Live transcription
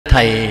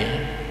thầy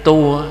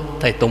tu,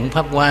 thầy tụng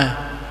Pháp Hoa,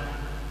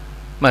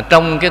 mà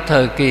trong cái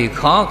thời kỳ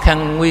khó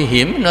khăn nguy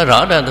hiểm, nó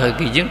rõ ra thời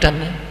kỳ chiến tranh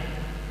đó.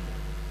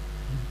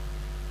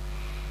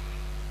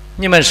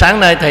 Nhưng mà sáng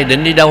nay thầy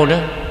định đi đâu đó,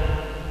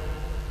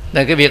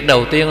 là cái việc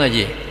đầu tiên là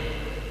gì?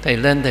 Thầy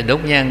lên thầy đốt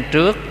nhang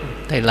trước,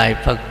 thầy lạy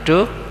Phật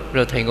trước,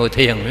 rồi thầy ngồi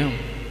thiền, phải không?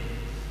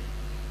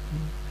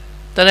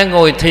 Ta đang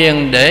ngồi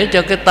thiền để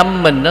cho cái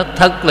tâm mình nó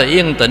thật là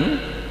yên tĩnh,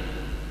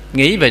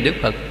 nghĩ về Đức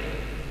Phật,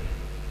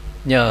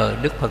 nhờ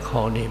Đức Phật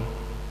hộ niệm.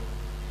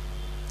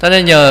 Ta đã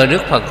nhờ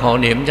Đức Phật hộ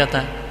niệm cho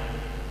ta.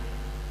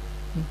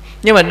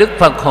 Nhưng mà Đức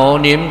Phật hộ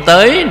niệm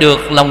tới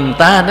được lòng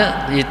ta đó,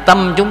 vì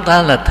tâm chúng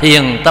ta là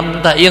thiền, tâm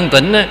chúng ta yên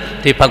tĩnh đó,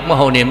 thì Phật mới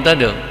hộ niệm tới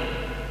được.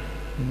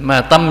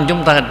 Mà tâm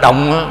chúng ta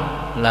động đó,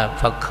 là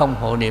Phật không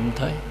hộ niệm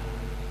tới.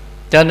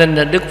 Cho nên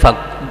là Đức Phật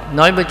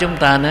nói với chúng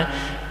ta đó,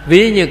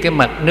 ví như cái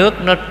mặt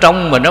nước nó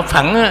trong mà nó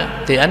phẳng á,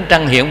 thì ánh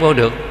trăng hiện vô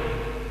được.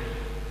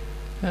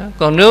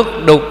 Còn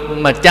nước đục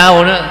mà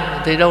trao đó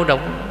thì đâu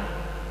đục,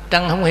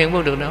 trăng không hiện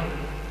vô được đâu.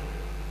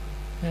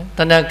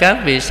 Thành ra các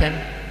vị xem,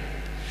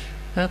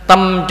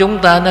 tâm chúng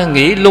ta nó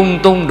nghĩ lung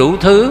tung đủ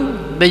thứ.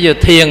 Bây giờ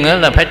thiền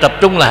là phải tập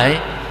trung lại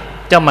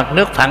cho mặt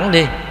nước phẳng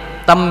đi,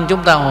 tâm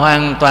chúng ta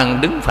hoàn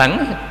toàn đứng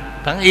phẳng,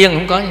 phẳng yên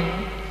không có gì,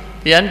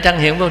 thì ánh trăng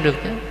hiện vô được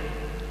chứ.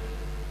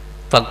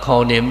 Phật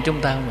hộ niệm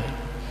chúng ta vậy.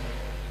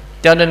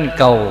 Cho nên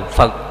cầu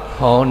Phật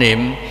hộ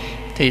niệm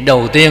thì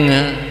đầu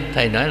tiên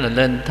thầy nói là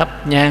lên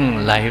thắp nhang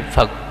lạy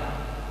Phật,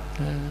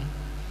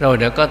 rồi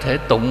để có thể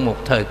tụng một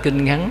thời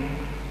kinh ngắn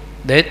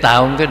để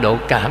tạo một cái độ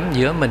cảm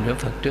giữa mình với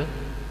Phật trước.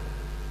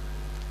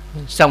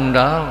 Xong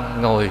đó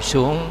ngồi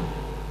xuống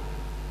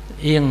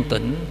yên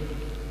tĩnh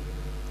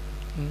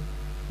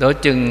độ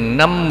chừng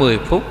 5-10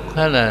 phút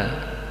hay là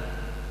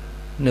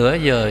nửa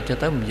giờ cho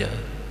tới 1 giờ.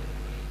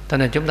 Cho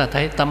nên chúng ta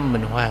thấy tâm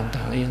mình hoàn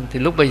toàn yên, thì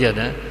lúc bây giờ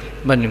đó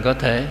mình có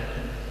thể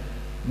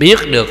biết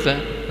được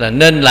là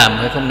nên làm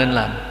hay không nên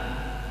làm,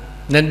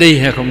 nên đi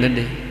hay không nên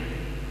đi.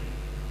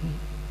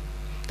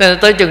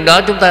 Tới chừng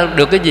đó chúng ta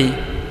được cái gì?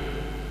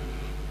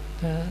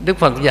 Đức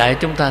Phật dạy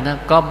chúng ta đó,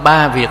 có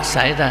 3 việc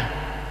xảy ra.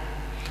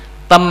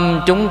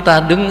 Tâm chúng ta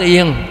đứng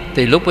yên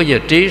thì lúc bây giờ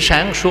trí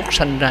sáng suốt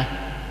sanh ra.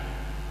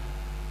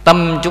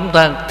 Tâm chúng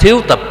ta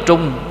thiếu tập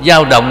trung,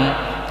 dao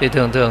động thì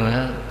thường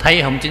thường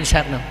thấy không chính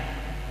xác đâu.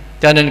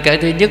 Cho nên cái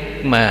thứ nhất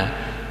mà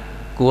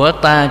của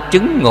ta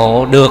chứng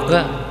ngộ được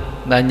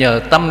là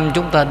nhờ tâm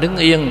chúng ta đứng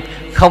yên,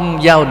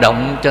 không dao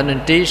động, cho nên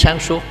trí sáng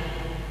suốt.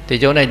 Thì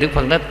chỗ này Đức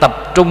Phật đã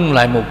tập trung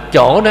lại một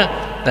chỗ đó,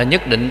 là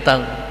nhất định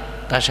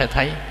ta sẽ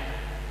thấy.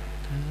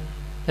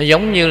 Nó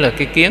giống như là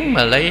cái kiến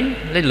mà lấy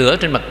lửa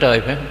trên mặt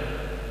trời, phải không?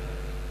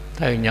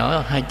 Thời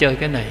nhỏ hay chơi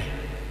cái này,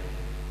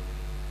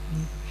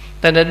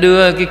 ta đã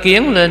đưa cái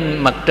kiến lên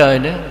mặt trời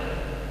đó,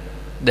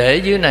 để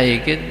dưới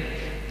này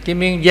cái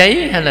miếng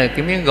giấy hay là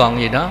cái miếng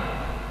gòn gì đó,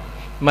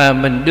 mà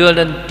mình đưa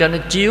lên cho nó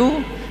chiếu,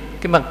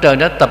 cái mặt trời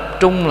nó tập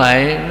trung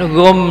lại, nó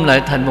gom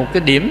lại thành một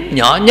cái điểm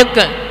nhỏ nhất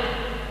á,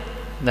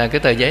 là cái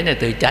tờ giấy này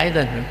tự cháy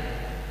lên,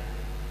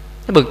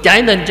 nó bực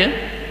cháy lên chứ.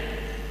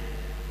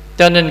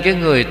 Cho nên cái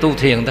người tu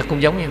thiền ta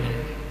cũng giống như vậy,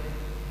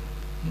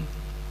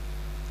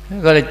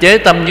 gọi là chế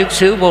tâm nhất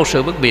xứ, vô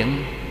sự bất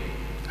biện.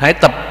 Hãy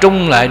tập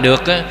trung lại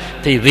được á,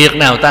 thì việc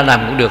nào ta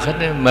làm cũng được hết,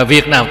 mà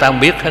việc nào ta không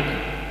biết hết.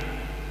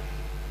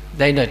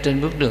 Đây là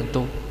trên bước đường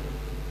tu.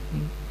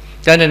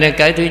 Cho nên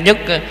cái thứ nhất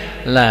á,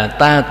 là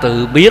ta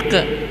tự biết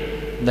á,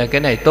 là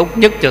cái này tốt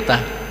nhất cho ta.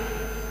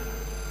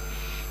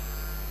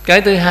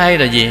 Cái thứ hai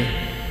là gì?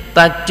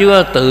 Ta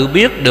chưa tự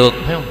biết được,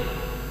 phải không?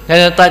 Hay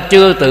là ta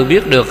chưa tự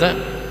biết được á,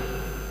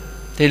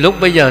 thì lúc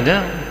bây giờ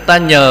đó ta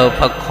nhờ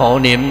Phật hộ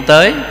niệm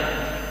tới,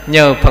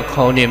 nhờ Phật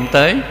hộ niệm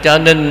tới, cho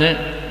nên á,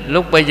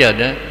 lúc bây giờ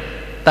đó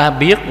ta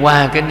biết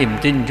qua cái niềm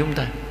tin chúng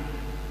ta.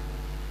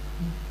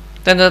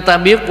 Cho nên ta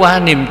biết qua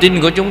niềm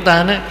tin của chúng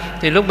ta đó,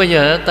 thì lúc bây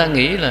giờ đó, ta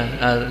nghĩ là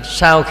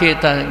sau khi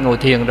ta ngồi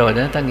thiền rồi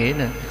đó, ta nghĩ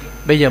là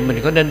bây giờ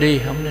mình có nên đi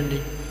không nên đi,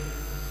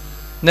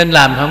 nên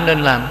làm không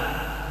nên làm.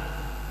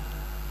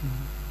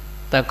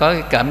 Ta có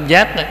cái cảm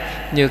giác đó,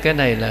 như cái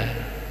này là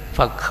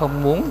Phật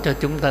không muốn cho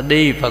chúng ta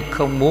đi, Phật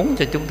không muốn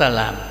cho chúng ta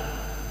làm,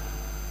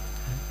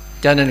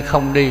 cho nên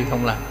không đi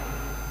không làm.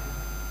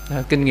 Đó,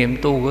 kinh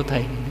nghiệm tu của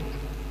thầy.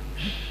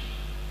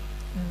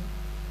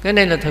 Cái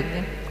này là thực.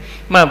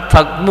 Mà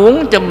Phật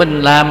muốn cho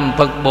mình làm,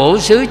 Phật bổ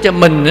xứ cho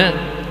mình á,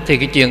 thì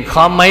cái chuyện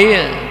khó mấy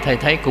thầy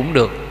thấy cũng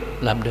được,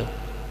 làm được.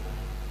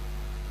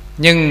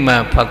 Nhưng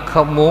mà Phật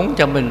không muốn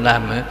cho mình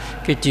làm á,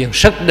 cái chuyện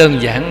rất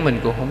đơn giản mình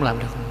cũng không làm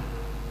được.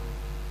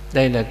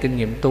 Đây là kinh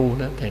nghiệm tu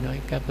đó, thầy nói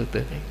các Phật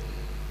tử thấy.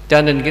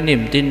 Cho nên cái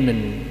niềm tin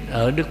mình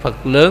ở Đức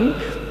Phật lớn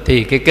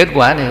thì cái kết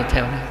quả này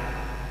theo này.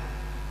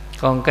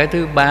 Còn cái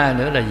thứ ba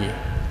nữa là gì?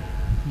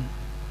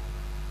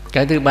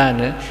 Cái thứ ba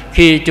nữa,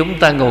 khi chúng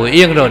ta ngồi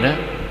yên rồi đó,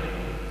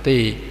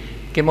 thì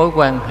cái mối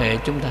quan hệ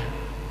chúng ta,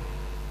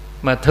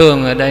 mà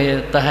thường ở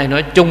đây ta hay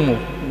nói chung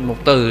một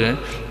từ nữa,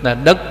 là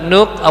đất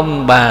nước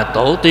ông bà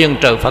tổ tiên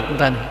trời Phật chúng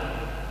ta này,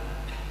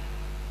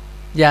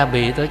 gia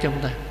bị tới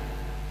chúng ta.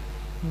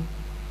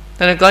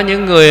 Cho nên có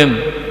những người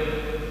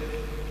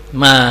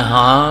mà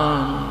họ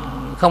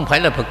không phải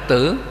là Phật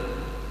tử,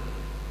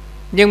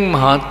 Nhưng mà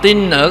họ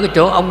tin ở cái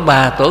chỗ ông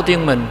bà tổ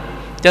tiên mình,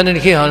 cho nên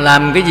khi họ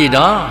làm cái gì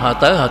đó, họ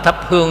tới họ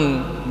thắp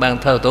hương bàn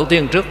thờ tổ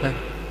tiên trước.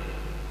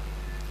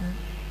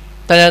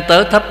 Ta ra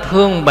tới thắp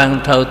hương bàn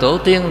thờ tổ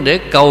tiên để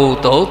cầu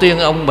tổ tiên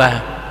ông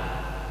bà.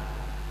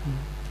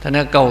 Thành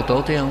ra cầu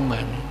tổ tiên ông bà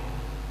này,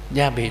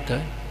 gia bị tới.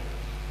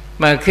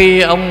 Mà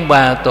khi ông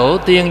bà tổ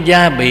tiên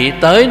gia bị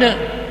tới đó,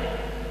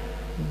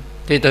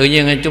 thì tự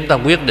nhiên chúng ta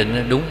quyết định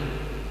là đúng.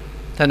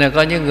 Thành ra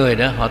có những người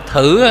đó họ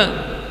thử đó,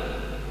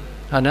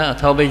 họ nói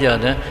thôi bây giờ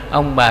đó,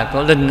 ông bà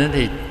có linh đó,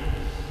 thì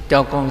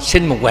cho con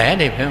xin một quẻ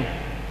đi, phải không?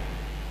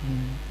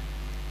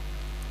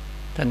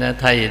 Thành ra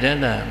thầy đó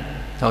là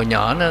hồi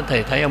nhỏ đó,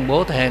 thầy thấy ông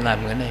bố thầy hay làm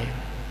cái này.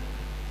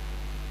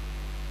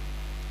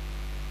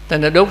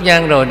 Thành ra đốt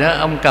nhang rồi đó,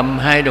 ông cầm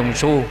 2 đồng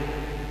xu,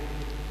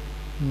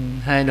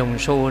 2 đồng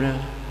xu đó,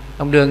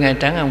 ông đưa ngay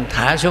trắng, ông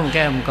thả xuống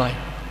cái ông coi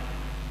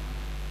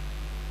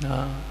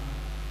đó,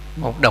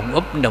 1 đồng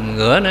úp, đồng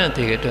ngửa đó,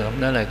 thì cái trường hợp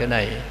đó là cái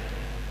này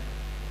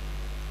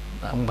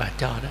ông bà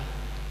cho đó.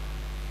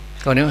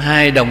 Còn nếu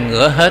 2 đồng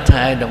ngửa hết,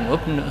 2 đồng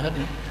úp nữa hết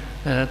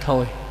nữa,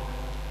 thôi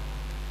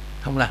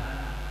không làm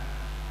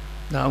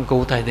đó. Ông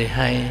cụ thầy thì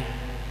hay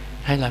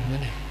làm cái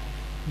này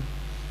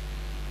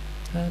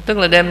đó, tức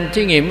là đem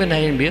thí nghiệm cái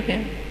này mình biết nhé.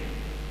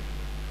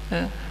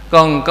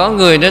 Còn có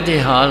người đó thì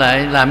họ lại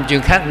làm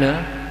chuyện khác nữa.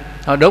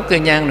 Họ đốt cây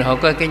nhang rồi họ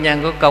coi cây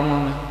nhang có công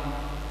không.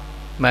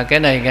 Mà cái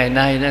này ngày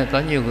nay đó, có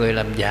nhiều người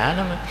làm giả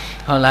lắm.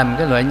 Họ làm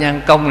cái loại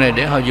nhang công này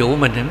để họ dụ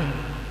mình.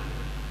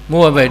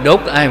 Mua về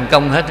đốt ai mà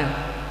công hết.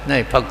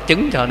 Này Phật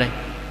chứng cho đây,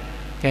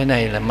 cái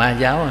này là ma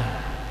giáo à.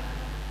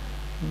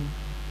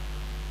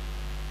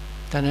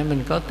 Ta nói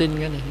mình có tin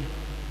cái này.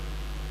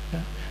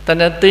 Ta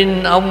nói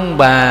tin ông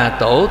bà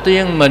tổ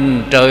tiên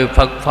mình, trời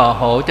Phật phò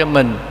hộ cho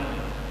mình,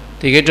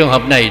 thì cái trường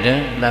hợp này đó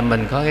là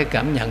mình có cái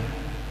cảm nhận.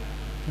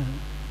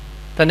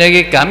 Ta nói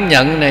cái cảm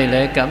nhận này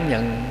là cảm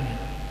nhận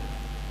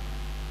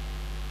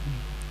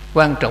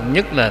quan trọng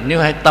nhất. Là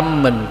nếu hai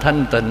tâm mình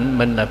thanh tịnh,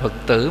 mình là Phật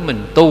tử,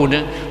 mình tu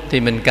nữa, thì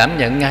mình cảm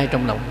nhận ngay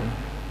trong lòng.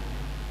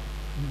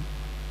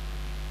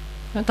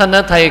 Thành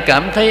ra thầy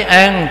cảm thấy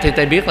an thì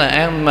thầy biết là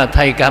an, mà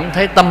thầy cảm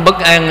thấy tâm bất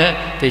an á,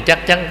 thì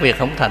chắc chắn việc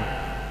không thành,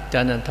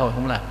 cho nên thôi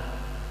không làm.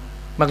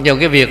 Mặc dù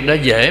cái việc đó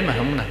dễ mà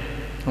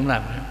không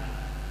làm nữa,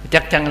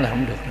 chắc chắn là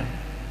không được đâu.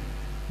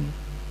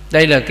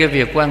 Đây là cái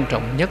việc quan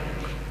trọng nhất.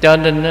 Cho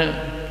nên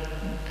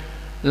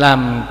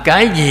làm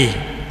cái gì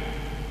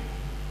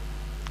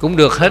cũng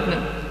được hết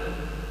nữa.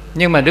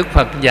 Nhưng mà Đức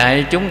Phật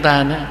dạy chúng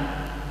ta đó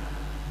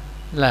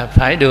là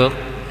phải được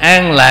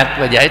an lạc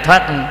và giải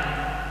thoát.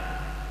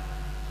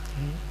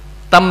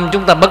 Tâm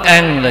chúng ta bất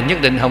an là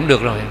nhất định không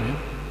được rồi.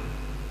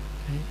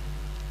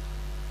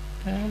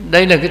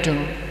 Đây là cái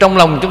trường trong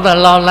lòng chúng ta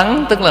lo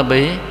lắng, tức là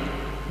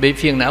bị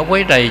phiền não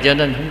quấy rầy, cho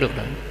nên không được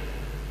rồi.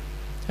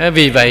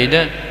 Vì vậy đó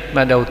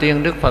mà đầu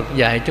tiên Đức Phật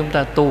dạy chúng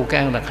ta tu cái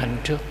an lạc hạnh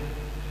trước.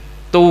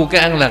 Tu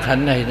cái an lạc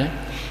hạnh này đó,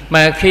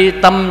 mà khi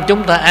tâm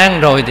chúng ta an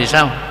rồi thì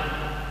sao?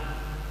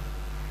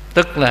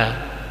 Tức là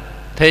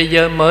thế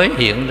giới mới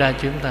hiện ra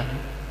chúng ta,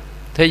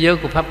 thế giới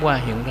của Pháp Hoa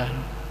hiện ra.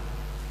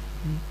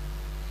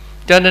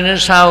 Cho nên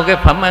sau cái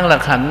phẩm an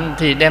lạc hạnh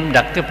thì đem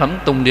đặt cái phẩm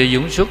tùng địa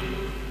dưỡng xuất.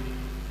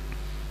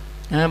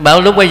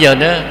 Bảo lúc bây giờ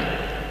đó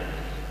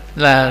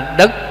là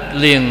đất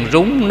liền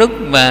rúng nứt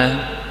và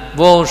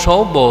vô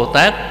số Bồ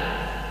Tát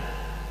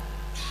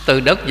từ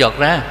đất giọt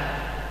ra.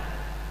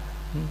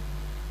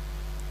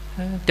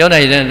 Chỗ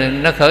này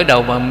nó khởi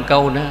đầu bằng một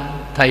câu đó,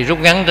 thầy rút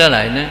ngắn trở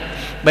lại đó.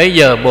 Bây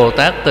giờ Bồ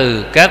Tát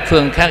từ các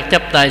phương khác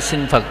chắp tay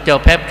xin Phật cho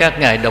phép các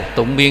ngài đọc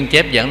tụng biên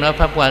chép giảng nói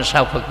Pháp Hoa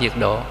sau Phật diệt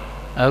độ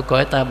ở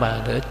cõi Ta Bà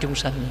để chúng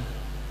sanh.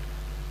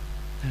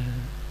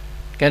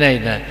 Cái này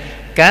là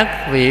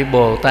các vị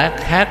Bồ Tát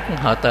khác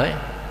họ tới.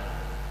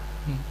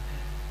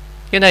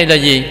 Cái này là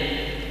gì?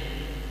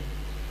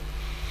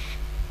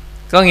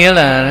 Có nghĩa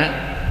là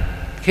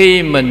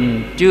khi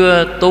mình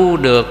chưa tu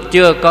được,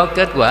 chưa có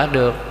kết quả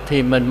được,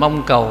 thì mình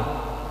mong cầu.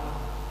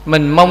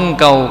 Mình mong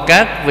cầu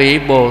các vị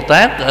Bồ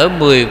Tát ở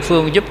 10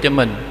 phương giúp cho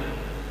mình.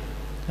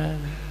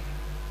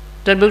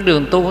 Trên bước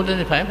đường tu thì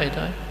phải vậy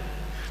thôi.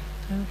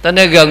 Ta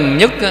nên gần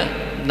nhất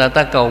là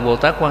ta cầu Bồ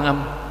Tát Quan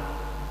Âm.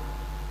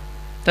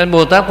 Nên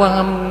Bồ Tát Quan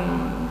Âm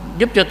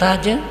giúp cho ta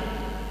chứ.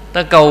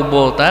 Ta cầu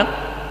Bồ Tát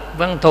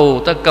Văn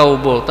Thù, ta cầu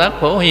Bồ Tát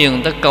Phổ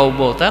Hiền, ta cầu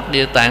Bồ Tát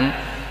Địa Tạng.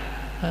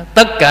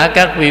 Tất cả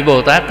các vị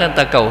Bồ Tát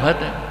ta cầu hết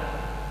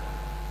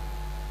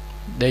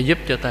để giúp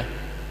cho ta.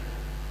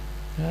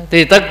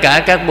 Thì tất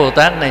cả các Bồ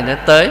Tát này đã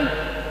tới.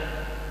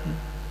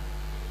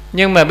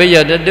 Nhưng mà bây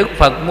giờ Đức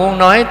Phật muốn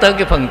nói tới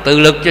cái phần tự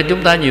lực cho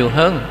chúng ta nhiều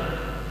hơn.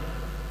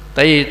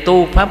 Tại vì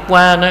tu Pháp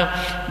Hoa đó,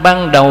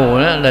 ban đầu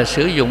đó là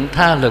sử dụng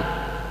tha lực.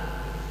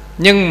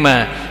 Nhưng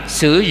mà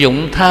sử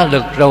dụng tha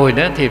lực rồi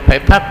đó thì phải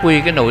phát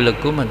huy cái nội lực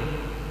của mình.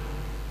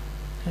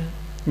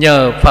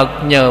 Nhờ Phật,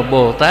 nhờ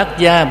Bồ Tát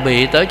gia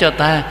bị tới cho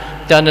ta,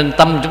 cho nên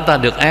tâm chúng ta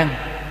được an.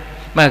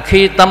 Mà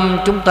khi tâm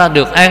chúng ta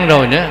được an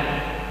rồi nữa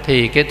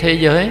thì cái thế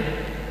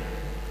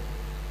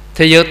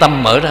giới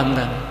tâm mở ra không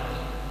ta.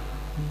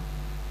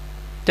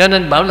 Cho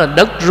nên bảo là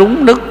đất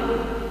rúng nứt,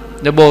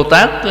 rồi Bồ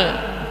Tát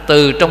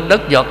từ trong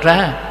đất giọt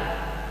ra.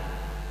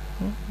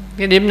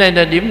 Cái điểm này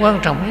là điểm quan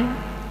trọng nhất.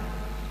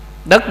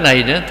 Đất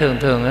này đó thường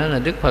thường đó là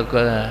Đức Phật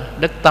gọi là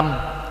đất tâm,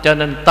 cho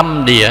nên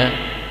tâm địa.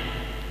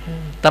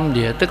 Tâm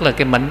địa tức là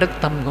cái mảnh đất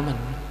tâm của mình.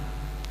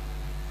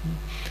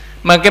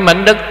 Mà cái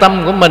mảnh đất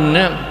tâm của mình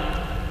á,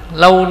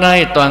 lâu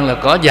nay toàn là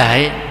cỏ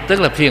dại,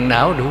 tức là phiền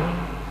não đủ.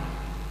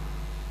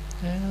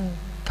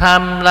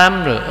 Tham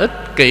lam rồi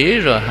ích kỷ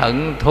rồi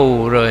hận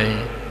thù rồi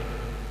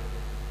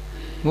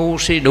ngu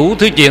si, đủ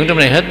thứ chuyện trong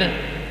này hết á.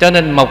 Cho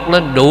nên mọc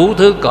lên đủ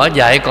thứ cỏ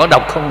dại, cỏ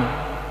độc không.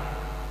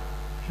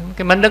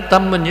 Cái mảnh đất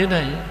tâm mình như thế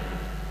này.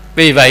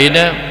 Vì vậy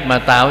đó mà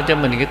tạo cho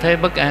mình cái thế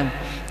bất an.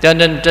 Cho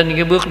nên trên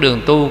cái bước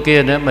đường tu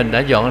kia đó, mình đã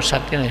dọn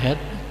sạch cái này hết.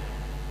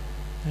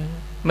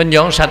 Mình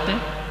dọn sạch đó.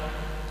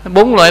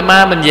 4 loại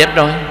ma mình dẹp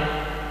rồi.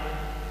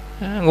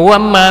 Ngũ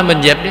ấm ma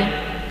mình dẹp đi,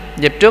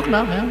 dẹp trước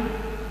nó, phải không?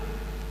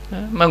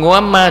 Mà ngũ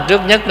ấm ma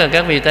trước nhất là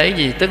các vị thấy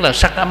gì? Tức là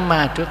sắc ấm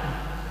ma trước.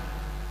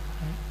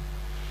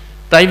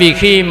 Tại vì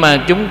khi mà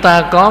chúng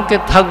ta có cái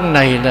thân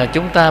này là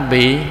chúng ta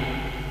bị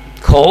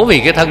khổ vì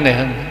cái thân này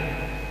hơn.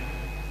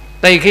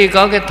 Tại khi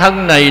có cái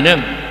thân này đó,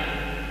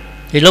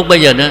 thì lúc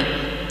bây giờ đó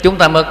chúng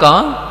ta mới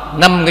có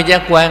 5 cái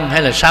giác quan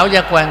hay là 6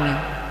 giác quan này.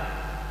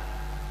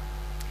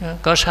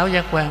 Có 6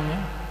 giác quan đó.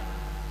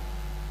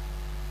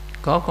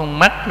 Có con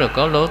mắt, rồi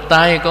có lỗ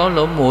tai, có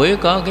lỗ mũi,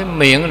 có cái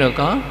miệng, rồi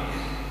có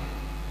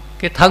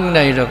cái thân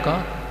này, rồi có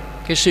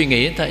cái suy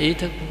nghĩ ta ý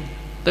thức.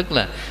 Tức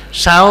là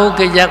 6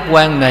 cái giác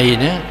quan này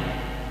đó,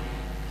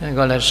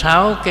 gọi là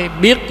 6 cái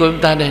biết của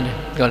chúng ta đây này,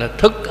 gọi là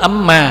thức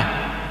ấm ma.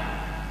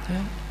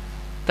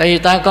 Tại vì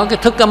ta có cái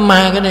thức ấm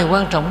ma, cái này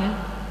quan trọng nhất.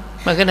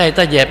 Mà cái này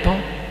ta dẹp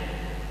không?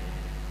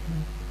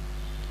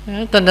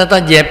 Thành ra ta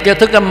dẹp cái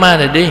thức ấm ma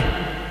này đi.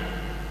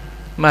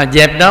 Mà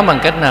dẹp nó bằng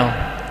cách nào?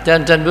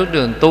 Trên bước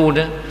đường tu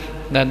đó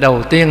là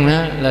đầu tiên đó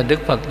là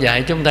Đức Phật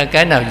dạy chúng ta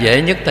cái nào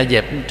dễ nhất ta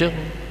dẹp trước.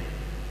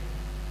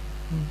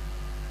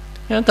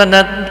 Thành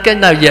ra cái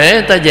nào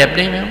dễ ta dẹp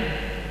đi.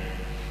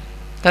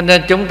 Thành ra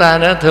chúng ta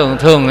đó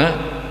thường đó,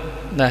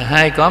 là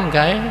hay có một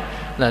cái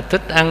là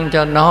thích ăn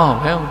cho no,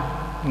 phải không?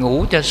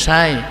 Ngủ cho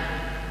say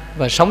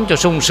và sống cho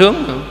sung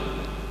sướng.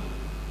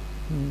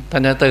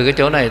 Thành ra từ cái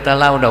chỗ này ta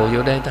lao đầu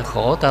vô đây, ta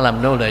khổ, ta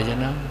làm nô lệ cho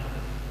nó.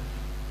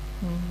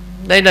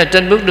 Đây là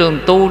trên bước đường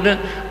tu đó,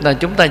 là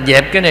chúng ta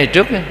dẹp cái này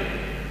trước đó.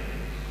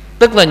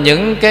 Tức là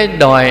những cái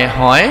đòi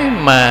hỏi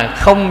mà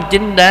không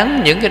chính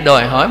đáng, những cái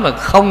đòi hỏi mà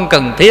không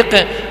cần thiết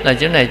á, là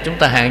chỗ này chúng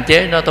ta hạn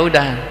chế nó tối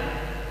đa.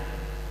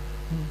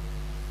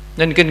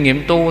 Nên kinh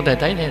nghiệm tu thầy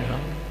thấy đây rồi.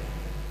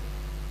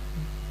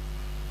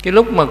 Cái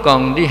lúc mà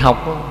còn đi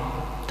học,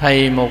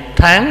 thầy 1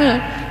 tháng á,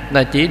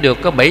 là chỉ được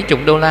có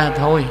 $70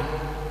 thôi,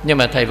 nhưng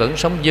mà thầy vẫn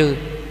sống dư.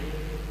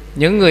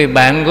 Những người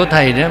bạn của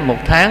thầy đó 1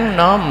 tháng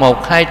nó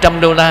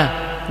 $100-200,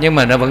 nhưng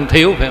mà nó vẫn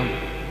thiếu, phải không?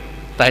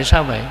 Tại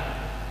sao vậy?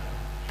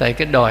 Tại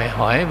cái đòi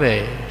hỏi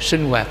về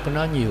sinh hoạt của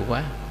nó nhiều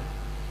quá.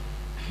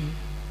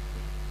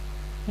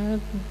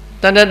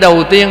 Ta nói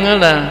đầu tiên đó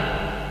là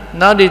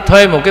nó đi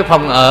thuê một cái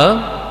phòng ở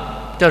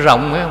cho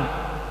rộng, phải không?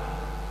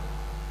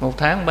 1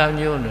 tháng bao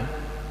nhiêu nữa?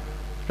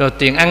 Rồi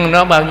tiền ăn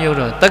nó bao nhiêu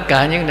rồi? Tất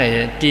cả những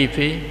này chi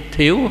phí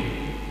thiếu.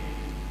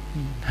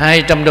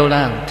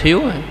 $200 thiếu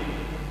rồi.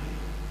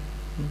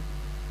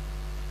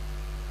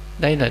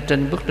 Đây là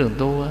trên bước đường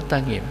tu ta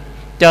nghiệm.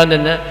 Cho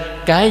nên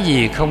cái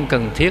gì không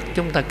cần thiết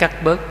chúng ta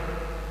cắt bớt.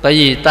 Tại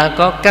vì ta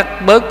có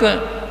cắt bớt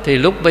thì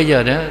lúc bây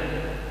giờ đó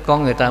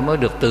con người ta mới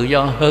được tự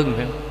do hơn,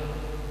 phải không?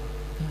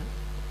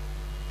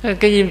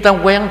 Cái gì ta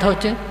quen thôi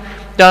chứ.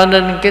 Cho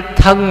nên cái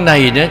thân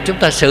này đó chúng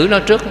ta xử nó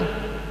trước.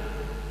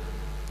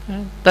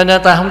 Cho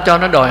nên ta không cho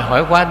nó đòi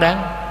hỏi quá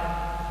đáng.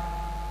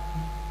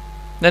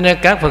 Nên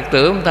các Phật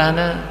tử chúng ta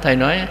đó, thầy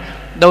nói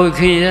đôi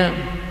khi đó,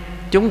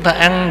 chúng ta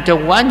ăn cho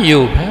quá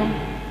nhiều, phải không?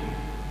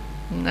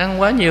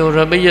 Ăn quá nhiều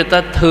rồi bây giờ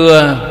ta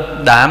thừa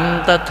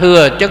đạm, ta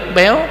thừa chất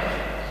béo.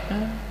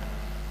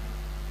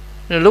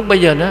 Rồi lúc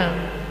bây giờ đó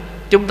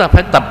chúng ta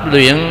phải tập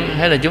luyện,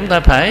 hay là chúng ta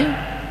phải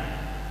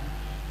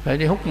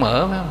đi hút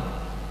mỡ, phải không?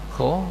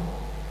 Khổ.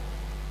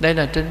 Đây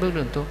là trên bước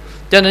đường tu.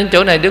 Cho nên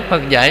chỗ này Đức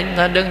Phật dạy chúng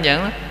ta đơn giản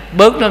đó,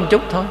 bớt nó một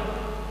chút thôi.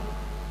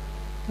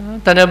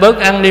 Ta nên bớt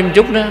ăn đi một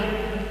chút đó.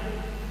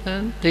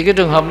 Thì cái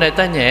trường hợp này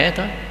ta nhẹ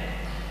thôi.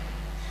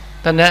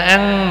 Ta nên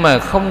ăn mà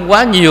không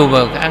quá nhiều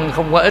và ăn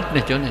không quá ít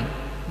này, chỗ này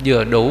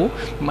vừa đủ.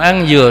 Mà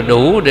ăn vừa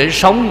đủ để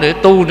sống, để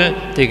tu đó,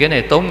 thì cái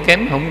này tốn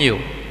kém không nhiều.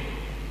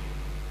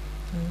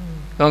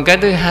 Còn cái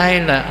thứ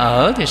hai là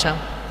ở thì sao?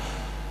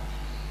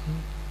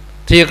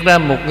 Thiệt ra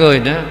một người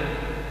đó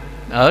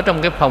ở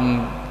trong cái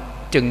phòng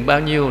chừng bao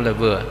nhiêu là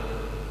vừa.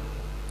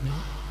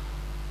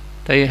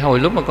 Thì hồi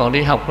lúc mà còn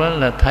đi học đó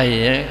là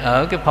thầy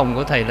ở cái phòng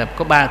của thầy là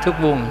có 3 thước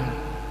vuông.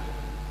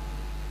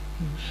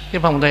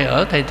 Cái phòng thầy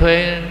ở thầy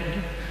thuê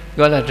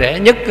gọi là rẻ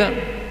nhất đó,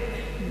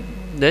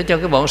 để cho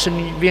cái bọn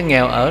sinh viên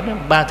nghèo ở đó,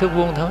 3 thước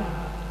vuông thôi,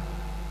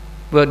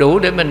 vừa đủ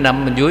để mình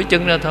nằm, mình duỗi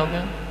chân ra thôi.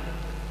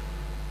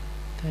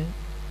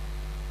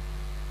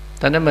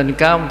 Thành ra mình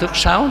cao 1 thước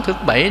 6, 1 thước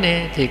 7 đi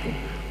thì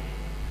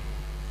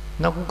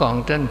nó cũng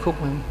còn trên khúc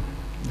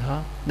đó.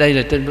 Đây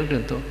là trên bước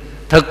đường tu.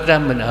 Thực ra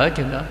mình ở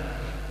chừng đó.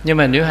 Nhưng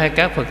mà nếu hai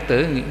các Phật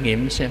tử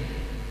nghiệm xem,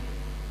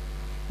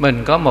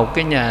 Mình có một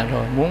cái nhà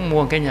rồi, muốn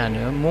mua cái nhà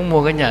nữa, muốn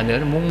mua cái nhà nữa,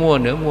 muốn mua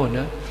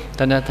nữa.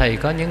 Cho nên thầy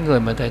có những người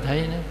mà thầy thấy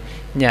đó,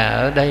 nhà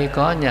ở đây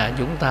có, nhà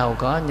Vũng Tàu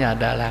có, nhà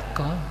Đà Lạt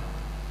có,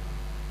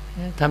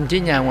 thậm chí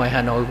nhà ngoài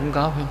Hà Nội cũng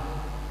có, phải không?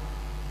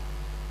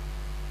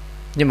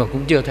 Nhưng mà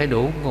cũng chưa thấy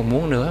đủ, còn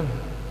muốn nữa.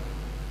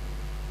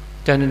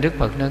 Cho nên Đức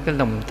Phật nói cái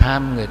lòng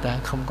tham người ta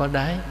không có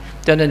đáy.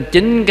 Cho nên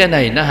chính cái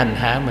này nó hành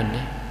hạ mình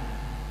đấy.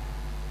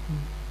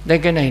 Đây,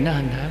 cái này nó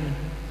hành hạ mình.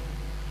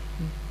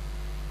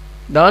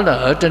 Đó là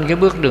ở trên cái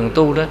bước đường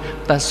tu đó,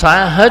 ta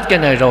xóa hết cái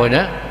này rồi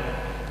đó.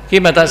 Khi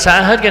mà ta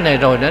xóa hết cái này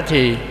rồi đó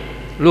thì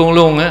luôn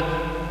luôn á,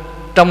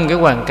 trong cái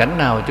hoàn cảnh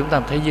nào chúng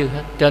ta thấy dư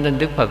hết. Cho nên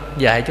Đức Phật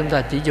dạy chúng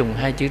ta chỉ dùng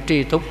 2 chữ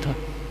tri túc thôi.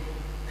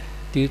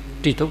 Chữ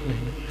tri túc này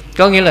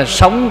có nghĩa là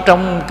sống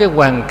trong cái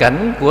hoàn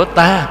cảnh của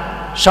ta,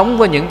 sống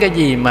với những cái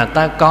gì mà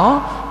ta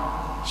có,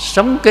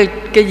 sống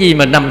cái gì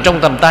mà nằm trong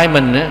tầm tay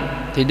mình á,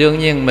 thì đương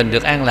nhiên mình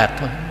được an lạc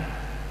thôi.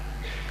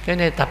 Cái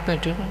này tập ngay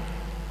trước đó.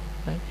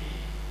 Đấy.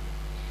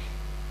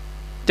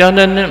 Cho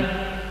nên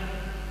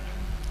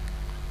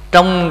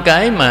trong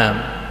cái mà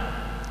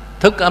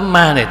thức ấm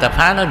ma này ta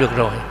phá nó được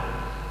rồi,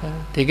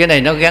 thì cái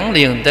này nó gắn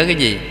liền tới cái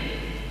gì?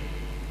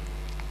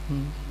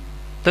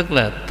 Tức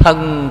là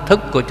thân thức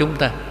của chúng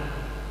ta.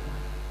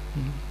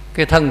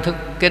 Cái thân thức,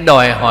 cái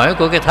đòi hỏi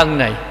của cái thân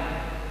này,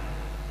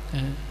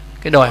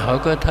 cái đòi hỏi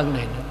của cái thân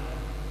này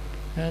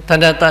nữa. Thành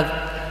ra ta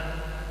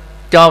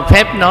cho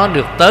phép nó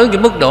được tới cái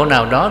mức độ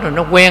nào đó rồi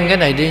nó quen cái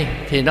này đi,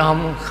 thì nó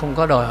không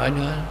có đòi hỏi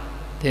nữa,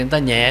 thì người ta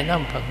nhẹ đó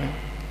một phần nữa.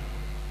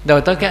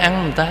 Rồi tới cái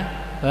ăn người ta,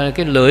 rồi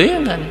cái lưỡi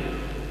người ta,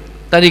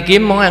 ta đi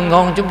kiếm món ăn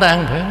ngon chúng ta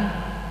ăn phải không?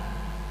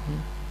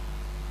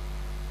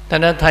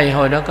 Thành ra thầy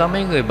hồi đó có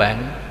mấy người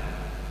bạn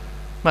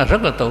mà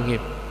rất là tội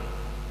nghiệp.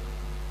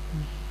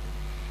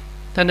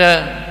 Thành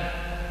ra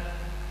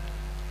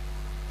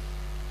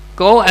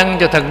cố ăn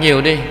cho thật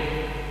nhiều đi,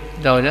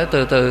 rồi đó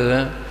từ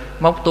từ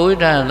móc túi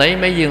ra lấy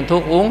mấy viên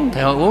thuốc uống.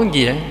 Thầy hỏi uống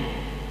gì vậy?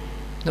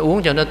 Nó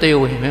uống cho nó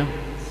tiêu, hiểu không?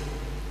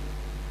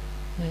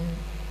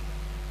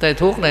 Thầy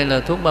thuốc này là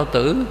thuốc bao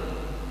tử.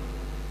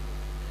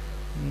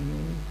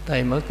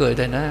 Thầy mới cười,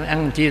 thầy nói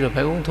ăn chi rồi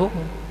phải uống thuốc.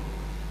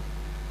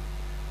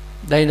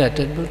 Đây là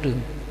trên bước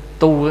đường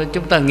tu,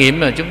 chúng ta nghiệm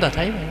mà chúng ta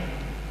thấy vậy.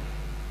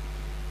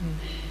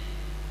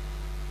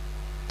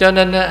 Cho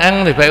nên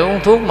ăn thì phải uống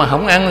thuốc, mà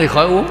không ăn thì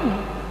khỏi uống.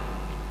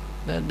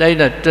 Đây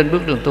là trên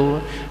bước đường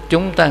tu.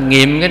 Chúng ta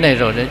nghiệm cái này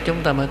rồi để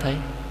chúng ta mới thấy.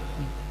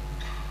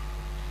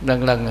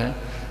 Lần lần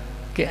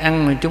cái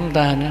ăn mà chúng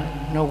ta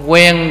nó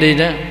quen đi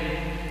đó,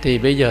 thì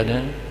bây giờ đó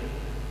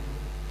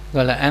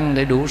gọi là ăn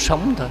để đủ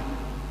sống thôi.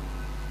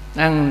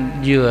 Ăn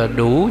vừa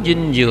đủ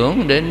dinh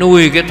dưỡng để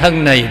nuôi cái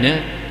thân này nữa,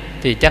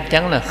 thì chắc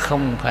chắn là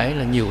không phải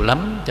là nhiều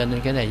lắm. Cho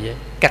nên cái này vậy,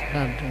 cắt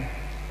nó,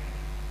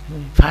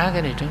 phá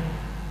cái này trước.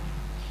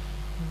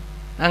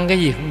 Ăn cái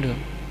gì cũng được.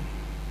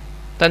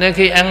 Cho nên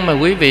khi ăn mà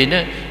quý vị đó,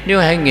 nếu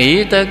hay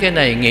nghĩ tới cái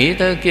này, nghĩ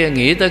tới kia,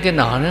 nghĩ tới cái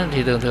nọ đó,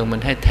 thì thường thường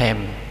mình hay thèm,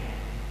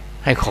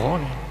 hay khổ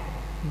này.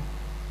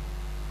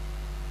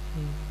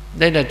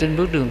 Đây là trên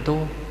bước đường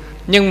tu.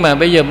 Nhưng mà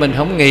bây giờ mình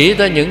không nghĩ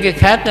tới những cái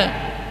khác đó,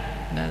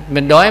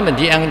 mình đói mình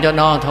chỉ ăn cho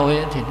no thôi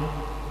thì đó.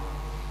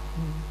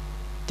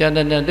 Cho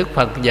nên Đức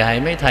Phật dạy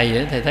mấy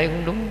thầy, thầy thấy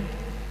cũng đúng.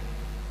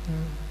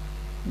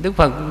 Đức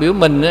Phật biểu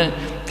mình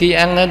khi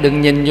ăn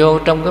đừng nhìn vô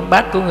trong cái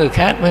bát của người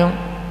khác, phải không?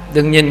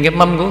 Đừng nhìn cái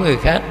mâm của người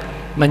khác,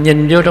 mà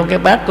nhìn vô trong cái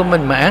bát của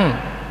mình mà ăn.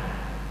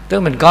 Tức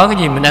mình có cái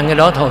gì mình ăn cái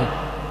đó thôi.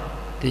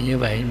 Thì như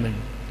vậy mình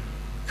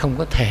không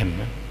có thèm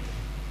nữa.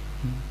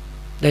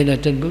 Đây là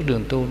trên bước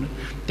đường tu nữa.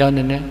 Cho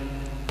nên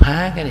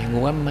phá cái này,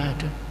 ngũ ấm ma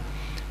trước.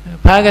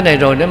 Phá cái này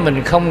rồi đó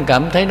mình không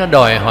cảm thấy nó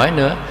đòi hỏi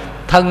nữa.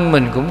 Thân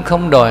mình cũng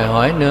không đòi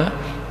hỏi nữa,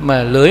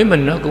 mà lưỡi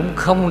mình nó cũng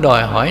không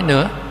đòi hỏi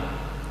nữa.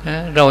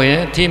 Rồi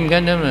thêm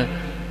cái nữa là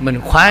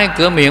mình khóa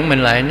cửa miệng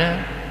mình lại, nó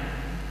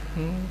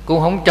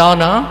cũng không cho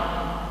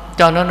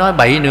nó nói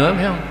bậy nữa,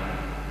 phải không?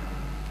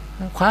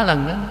 Khóa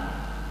lần đó,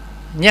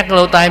 nhắc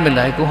lỗ tai mình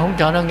lại cũng không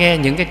cho nó nghe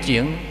những cái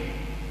chuyện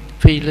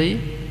phi lý.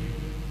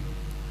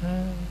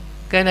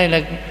 Cái này là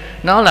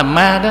nó là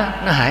ma đó,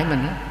 nó hại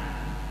mình đó.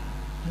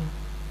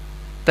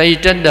 Tại vì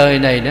trên đời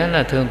này đó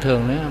là thường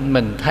thường đó,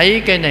 mình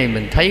thấy cái này,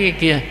 mình thấy cái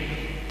kia,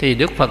 thì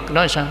Đức Phật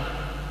nói sao?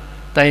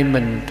 Tại vì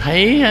mình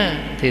thấy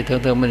thì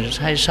thường thường mình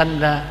hay sanh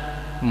ra,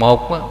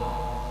 một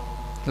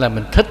là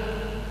mình thích,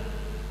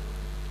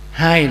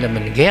 hai là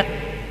mình ghét.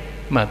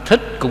 Mà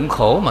thích cũng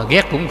khổ, mà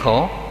ghét cũng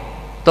khổ.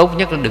 Tốt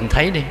nhất là đừng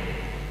thấy đi.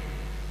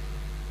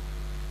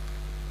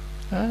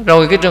 Đó.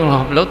 Rồi cái trường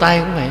hợp lỗ tai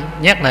cũng vậy,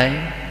 nhắc lại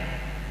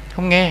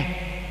không nghe.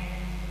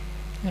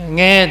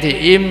 Nghe thì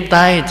im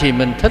tai thì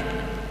mình thích,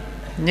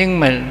 nhưng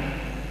mà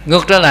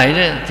ngược trở lại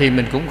đó, thì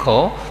mình cũng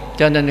khổ.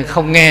 Cho nên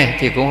không nghe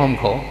thì cũng không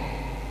khổ.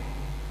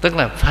 Tức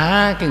là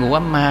phá cái ngũ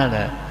ấm ma,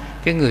 là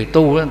cái người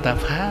tu đó, người ta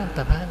phá.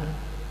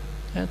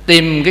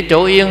 Tìm cái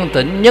chỗ yên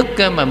tĩnh nhất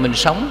mà mình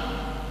sống,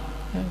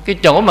 cái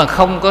chỗ mà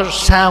không có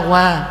xa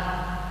hoa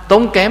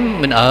tốn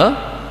kém mình ở,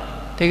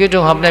 thì cái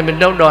trường hợp này mình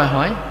đâu đòi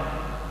hỏi.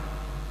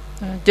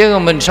 Chứ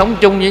còn mình sống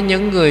chung với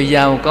những người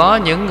giàu có,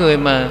 những người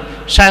mà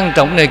sang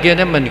trọng này kia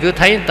đó, mình cứ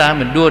thấy người ta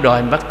mình đua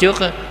đòi, mình bắt chước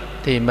đó,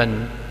 thì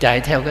mình chạy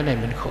theo cái này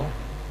mình khổ.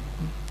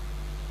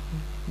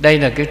 Đây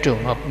là cái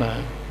trường hợp mà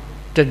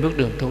trên bước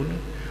đường tu đó.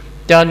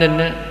 Cho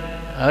nên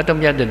ở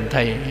trong gia đình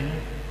thầy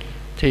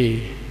thì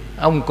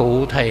ông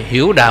cụ thầy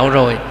hiểu đạo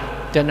rồi,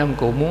 cho nên ông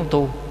cụ muốn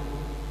tu.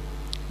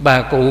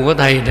 Bà cụ của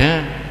thầy nữa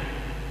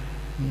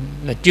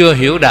là chưa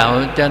hiểu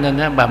đạo, cho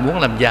nên bà muốn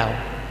làm giàu.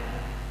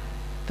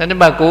 Thế nên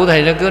bà cụ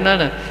thầy nó cứ nói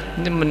là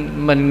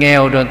mình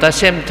nghèo rồi người ta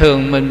xem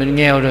thường mình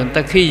nghèo rồi người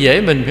ta khi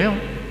dễ mình, phải không?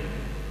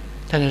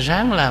 Thế nên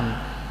ráng làm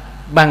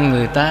bằng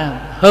người ta,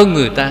 hơn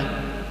người ta.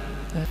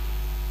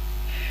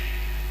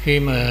 Khi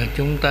mà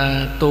chúng ta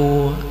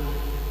tu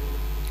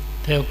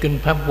theo Kinh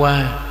Pháp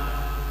Hoa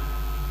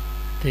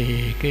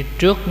thì cái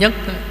trước nhất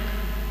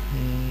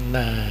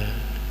là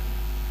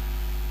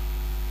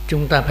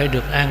chúng ta phải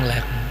được an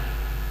lạc.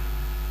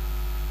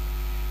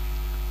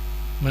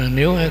 Mà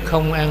nếu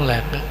không an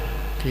lạc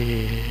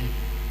thì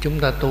chúng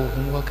ta tu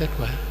không có kết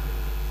quả.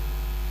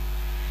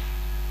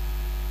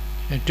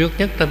 Trước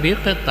nhất ta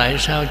biết đó, tại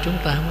sao chúng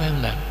ta không an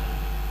lạc.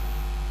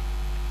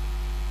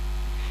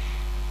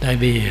 Tại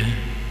vì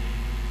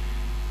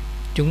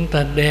chúng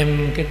ta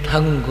đem cái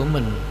thân của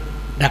mình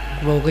đặt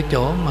vô cái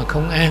chỗ mà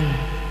không an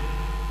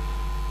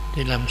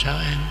thì làm sao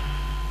an?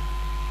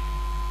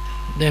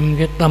 Đem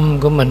cái tâm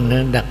của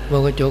mình đặt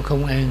vô cái chỗ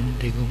không an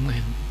thì cũng không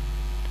an.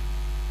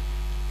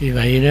 Vì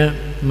vậy đó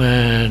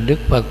mà Đức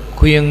Phật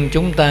khuyên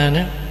chúng ta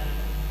đó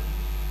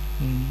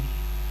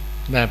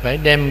là phải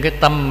đem cái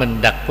tâm mình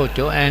đặt vô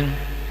chỗ an,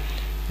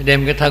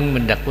 đem cái thân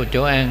mình đặt vô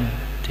chỗ an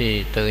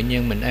thì tự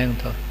nhiên mình an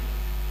thôi.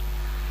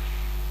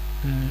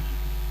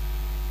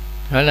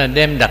 Hỏi là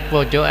đem đặt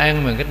vô chỗ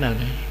an bằng cách nào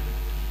đây?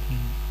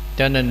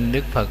 Cho nên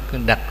Đức Phật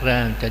đặt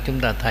ra cho chúng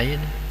ta thấy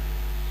đó.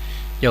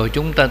 Dù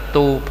chúng ta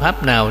tu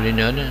pháp nào đi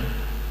nữa đó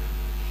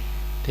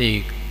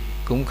thì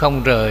cũng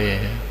không rời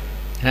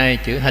hai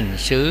chữ hành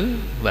xứ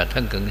và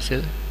thân cận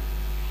xứ.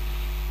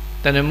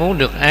 Ta nên muốn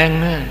được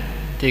an á,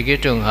 thì cái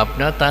trường hợp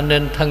đó ta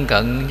nên thân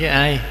cận với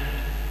ai?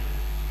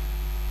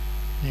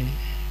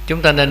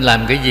 Chúng ta nên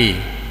làm cái gì?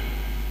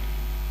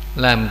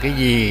 Làm cái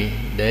gì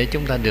để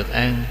chúng ta được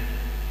an?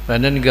 Và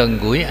nên gần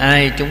gũi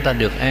ai chúng ta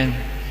được an?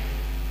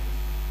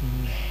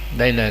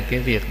 Đây là cái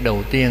việc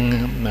đầu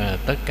tiên mà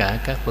tất cả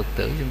các Phật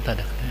tử chúng ta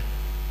đặt ra.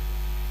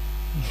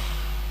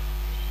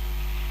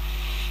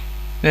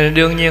 Nên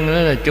đương nhiên đó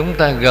là chúng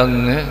ta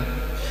gần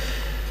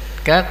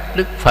các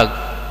Đức Phật,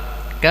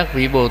 các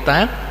vị Bồ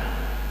Tát,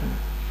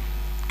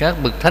 các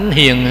bậc thánh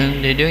hiền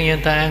thì đương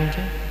nhiên ta an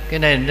chứ. Cái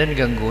này nên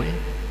gần gũi.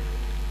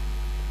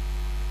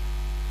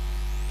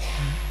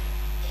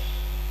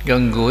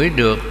 Gần gũi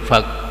được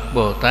Phật,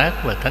 Bồ Tát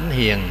và thánh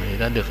hiền thì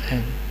ta được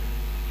an.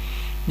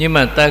 Nhưng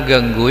mà ta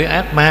gần gũi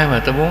ác ma mà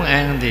ta muốn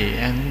an thì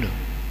an không được.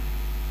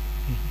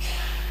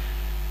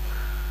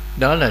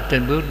 Đó là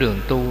trên bước đường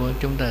tu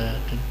chúng ta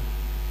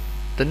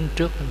tính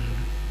trước.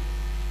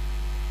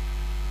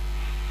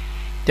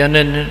 Cho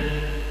nên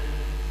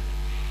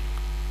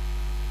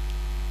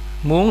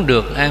muốn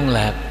được an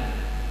lạc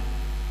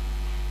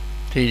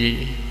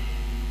thì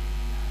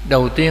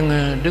đầu tiên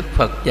Đức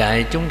Phật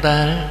dạy chúng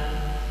ta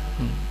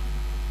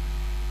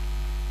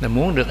là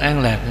muốn được an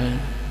lạc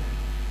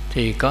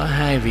thì có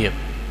hai việc: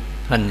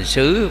 hành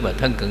xứ và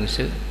thân cận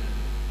xứ.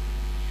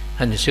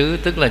 Hành xứ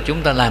tức là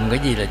chúng ta làm cái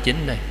gì là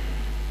chính đây.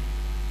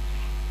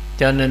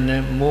 Cho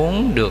nên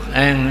muốn được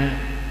an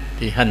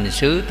thì hành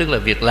xứ tức là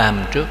việc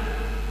làm trước.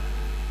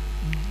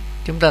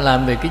 Chúng ta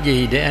làm về cái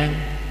gì để an?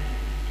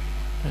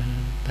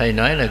 Thầy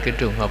nói là cái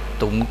trường hợp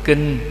tụng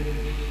kinh,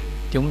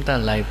 chúng ta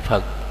lạy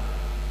Phật,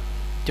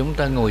 chúng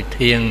ta ngồi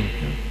thiền.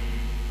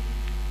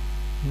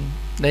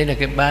 Đây là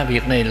cái ba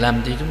việc này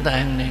làm cho chúng ta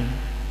an này.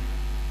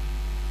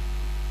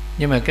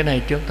 Nhưng mà cái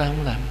này chúng ta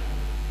không làm.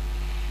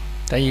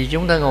 Tại vì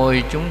chúng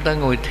ta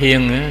ngồi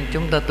thiền,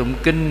 chúng ta tụng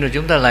kinh rồi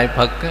chúng ta lạy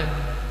Phật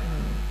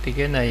thì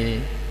cái này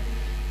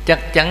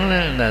chắc chắn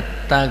là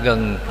ta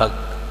gần Phật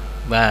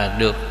và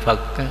được Phật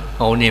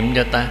hộ niệm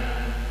cho ta.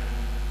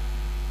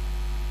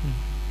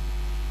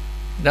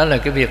 Đó là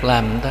cái việc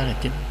làm chúng ta là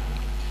chính.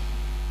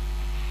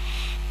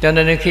 Cho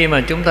nên khi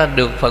mà chúng ta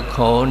được Phật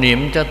hộ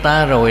niệm cho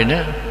ta rồi đó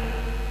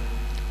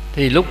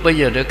thì lúc bây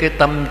giờ đó cái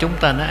tâm chúng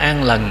ta nó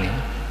an lành.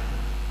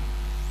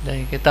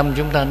 Đây, cái tâm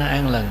chúng ta nó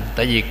an lành.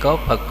 Tại vì có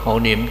Phật hộ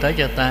niệm tới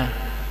cho ta,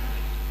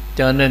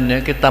 cho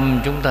nên cái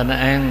tâm chúng ta nó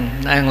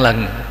an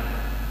lành.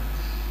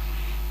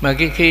 Mà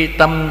khi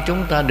tâm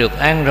chúng ta được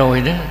an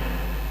rồi đó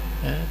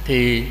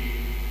thì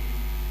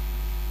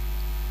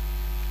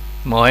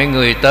mọi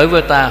người tới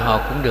với ta họ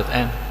cũng được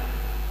an.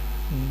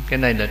 Cái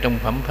này là trong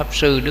phẩm Pháp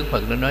Sư Đức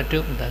Phật đã nói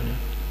trước người ta nữa.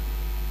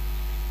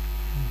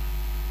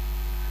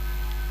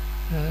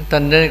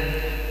 Thành ra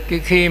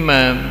khi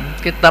mà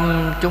cái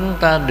tâm chúng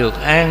ta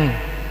được an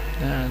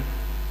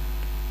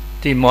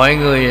thì mọi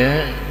người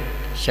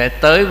sẽ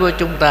tới với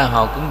chúng ta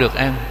họ cũng được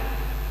an.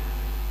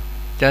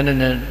 Cho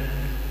nên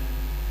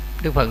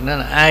Đức Phật nói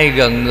là ai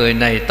gần người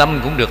này tâm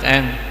cũng được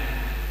an.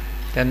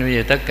 Cho nên bây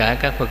giờ tất cả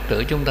các Phật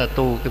tử chúng ta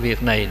tu cái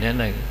việc này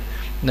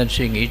nên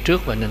suy nghĩ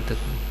trước và nên thực.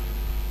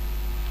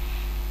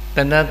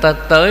 Thành ra ta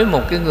tới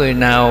một cái người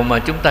nào mà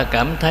chúng ta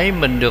cảm thấy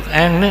mình được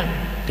an đó,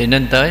 thì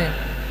nên tới.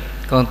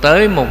 Còn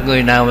tới một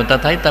người nào mà ta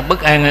thấy ta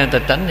bất an, ta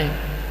tránh đi.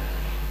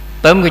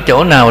 Tới một cái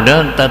chỗ nào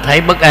đó ta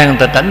thấy bất an,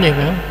 ta tránh đi,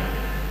 phải không?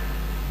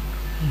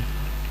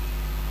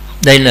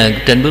 Đây là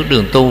trên bước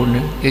đường tu nữa,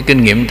 cái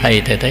kinh nghiệm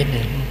thầy thấy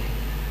này.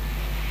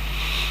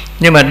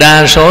 Nhưng mà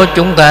đa số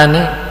chúng ta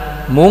nữa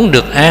muốn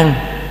được an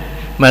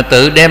mà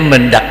tự đem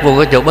mình đặt vô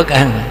cái chỗ bất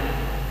an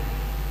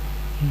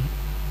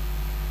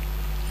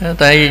này.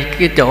 Tại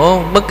cái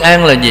chỗ bất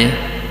an là gì?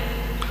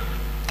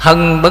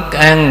 Thân bất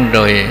an,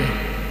 rồi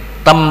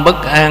tâm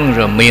bất an,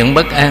 rồi miệng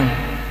bất an.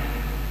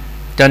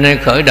 Cho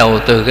nên khởi đầu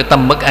từ cái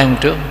tâm bất an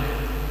trước.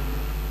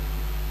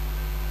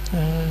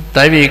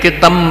 Tại vì cái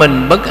tâm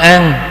mình bất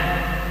an,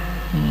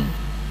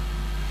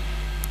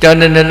 cho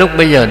nên đến lúc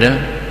bây giờ đó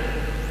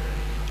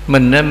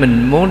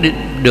mình muốn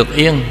được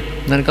yên.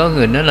 Nên có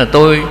người nói là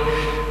tôi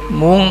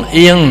muốn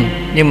yên,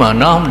 nhưng mà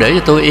nó không để cho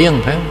tôi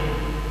yên, phải không?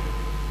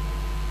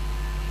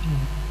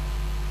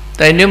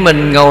 Tại nếu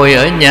mình ngồi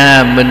ở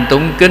nhà, mình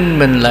tụng kinh,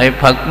 mình lạy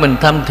Phật, mình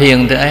tham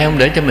thiền, thì ai không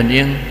để cho mình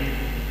yên?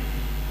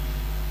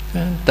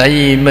 Tại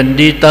vì mình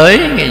đi tới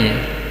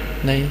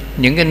đây,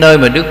 những cái nơi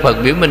mà Đức Phật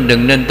biểu mình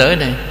đừng nên tới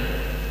đây,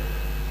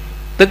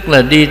 tức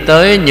là đi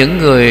tới những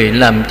người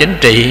làm chánh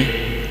trị.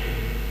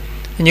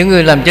 Những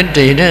người làm chánh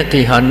trị đó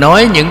thì họ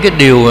nói những cái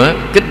điều đó,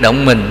 kích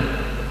động mình,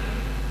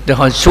 rồi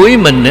họ xúi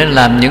mình để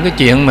làm những cái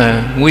chuyện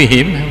mà nguy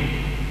hiểm.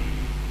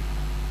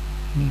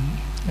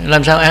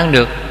 Làm sao an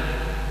được?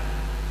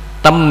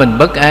 Tâm mình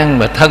bất an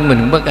và thân mình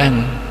cũng bất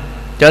an.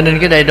 Cho nên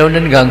cái đây đâu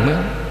nên gần nữa.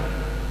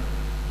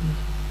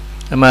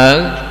 Mà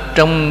ở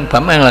trong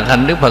Phẩm An Lạc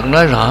Hạnh, Đức Phật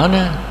nói rõ đó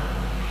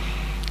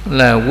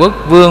là quốc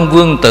vương,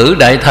 vương tử,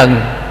 đại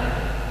thần.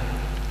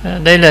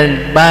 Đây là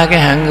ba cái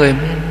hạng người,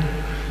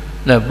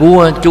 là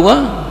vua, chúa,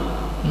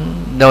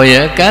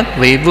 rồi các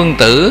vị vương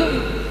tử,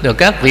 rồi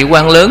các vị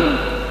quan lớn.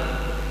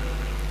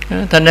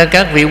 Thành ra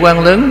các vị quan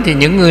lớn thì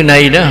những người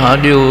này đó, họ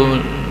đều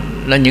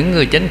là những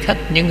người chánh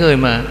khách, những người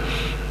mà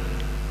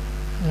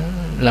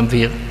làm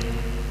việc.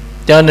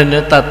 Cho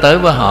nên ta tới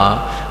với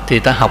họ thì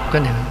ta học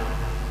cái này.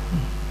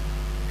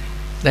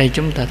 Đây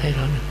chúng ta thấy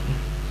rõ được.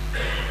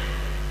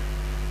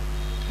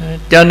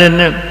 Cho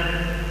nên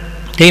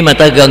khi mà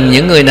ta gần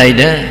những người này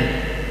đó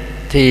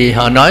thì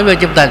họ nói với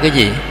chúng ta cái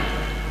gì?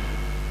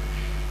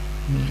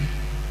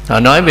 Họ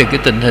nói về cái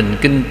tình hình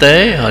kinh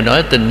tế, họ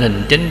nói tình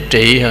hình chính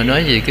trị, họ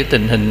nói về cái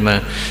tình hình mà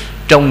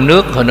trong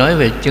nước, họ nói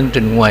về chương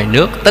trình ngoài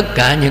nước, tất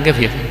cả những cái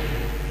việc.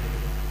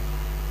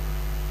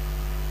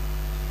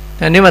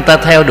 Nếu mà ta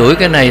theo đuổi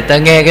cái này, ta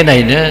nghe cái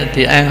này nữa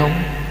thì an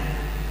không?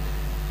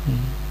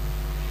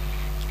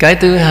 Cái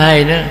thứ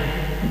hai đó,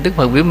 Đức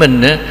Phật biểu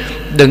mình đó,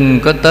 đừng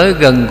có tới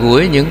gần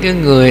gũi những cái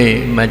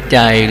người mà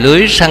chài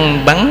lưới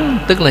săn bắn,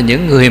 tức là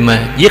những người mà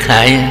giết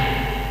hại.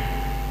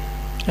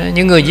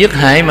 Những người giết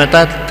hại mà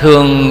ta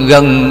thường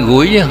gần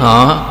gũi với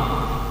họ,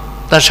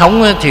 ta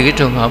sống thì cái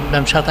trường hợp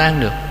làm sao ta an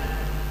được?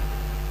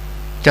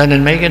 Cho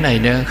nên mấy cái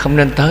này không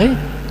nên tới.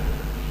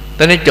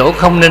 Tới cái chỗ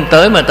không nên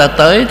tới mà ta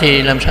tới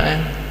thì làm sao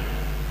an?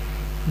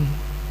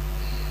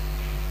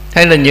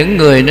 Hay là những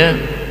người đó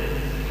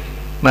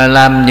mà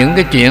làm những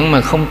cái chuyện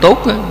mà không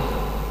tốt đó,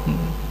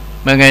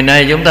 mà ngày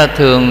nay chúng ta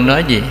thường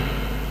nói gì?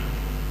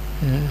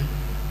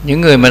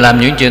 Những người mà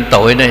làm những chuyện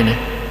tội này này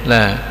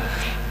là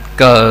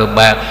cờ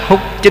bạc, hút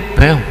chích,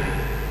 phải không?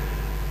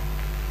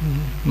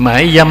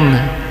 Mãi dâm.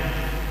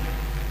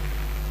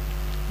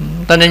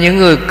 Ta nên những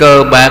người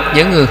cờ bạc,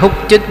 những người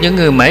hút chích, những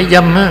người mãi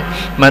dâm á,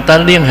 mà ta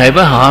liên hệ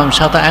với họ,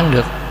 sao ta ăn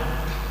được?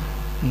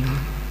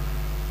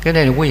 Cái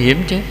này là nguy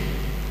hiểm chứ.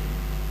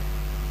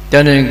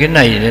 Cho nên cái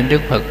này nên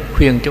Đức Phật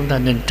khuyên chúng ta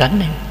nên tránh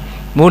đi.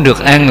 Muốn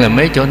được an là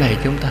mấy chỗ này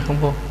chúng ta không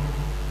vô.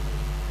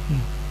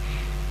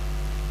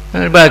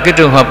 Và cái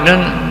trường hợp đó,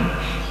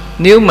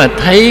 nếu mà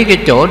thấy cái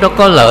chỗ đó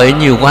có lợi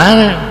nhiều quá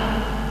đó,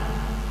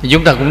 thì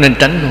chúng ta cũng nên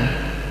tránh luôn.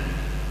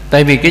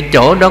 Tại vì cái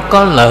chỗ đó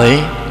có lợi,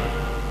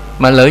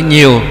 mà lợi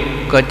nhiều,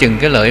 coi chừng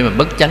cái lợi mà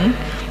bất chánh,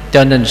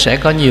 cho nên sẽ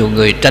có nhiều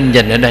người tranh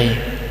giành ở đây.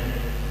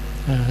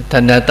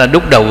 Thành ra ta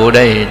đúc đầu vào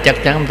đây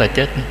chắc chắn ta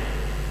chết.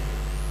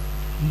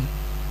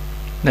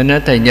 Nên nói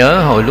thầy nhớ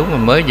hồi lúc mà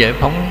mới giải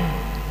phóng,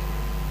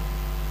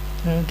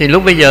 thì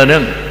lúc bây giờ đó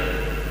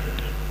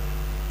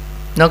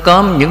nó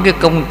có những cái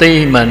công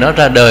ty mà nó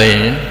ra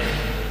đời,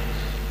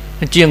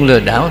 nó chuyên lừa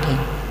đảo thôi.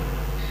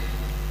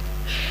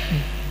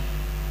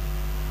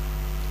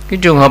 Cái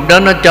trường hợp đó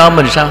nó cho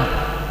mình sao?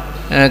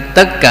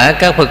 Tất cả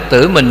các Phật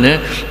tử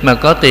mình mà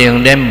có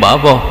tiền đem bỏ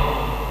vô,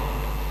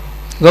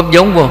 góp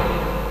vốn vô,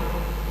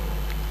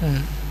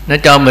 nó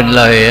cho mình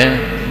lời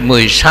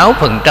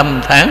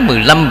 16% tháng,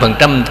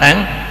 15%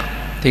 tháng,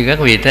 thì các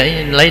vị thấy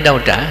lấy đâu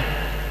trả?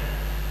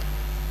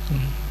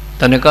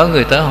 Tại nên có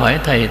người tới hỏi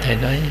thầy, thầy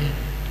nói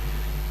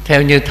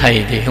theo như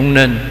thầy thì không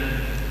nên.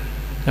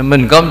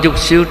 Mình có một chút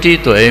xíu trí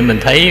tuệ, mình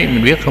thấy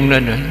mình biết không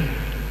nên rồi.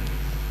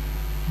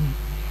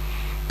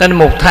 Nên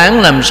một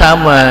tháng làm sao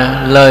mà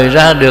lời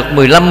ra được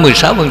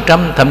 15-16%,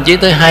 thậm chí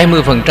tới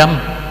 20%?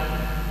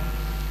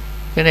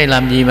 Cái này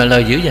làm gì mà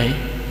lời dữ vậy?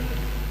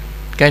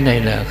 Cái này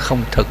là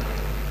không thực.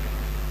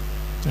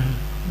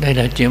 Đây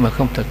là chuyện mà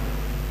không thực.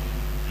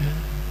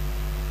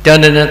 Cho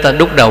nên ta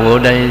đúc đầu vào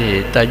đây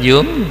thì ta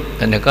dướng.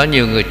 Thành ra có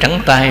nhiều người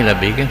trắng tay là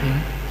bị cái này.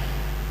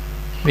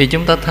 Vì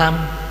chúng ta tham.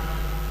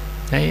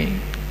 Đấy.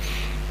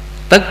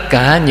 Tất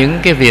cả những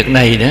cái việc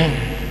này đó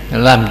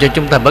làm cho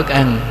chúng ta bất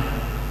an.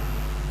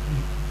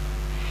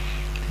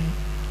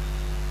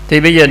 Thì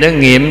bây giờ đã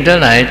nghiệm trở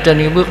lại trên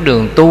cái bước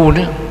đường tu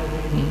đó,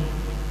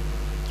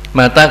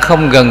 mà ta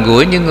không gần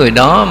gũi những người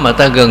đó, mà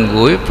ta gần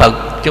gũi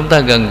Phật, chúng ta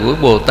gần gũi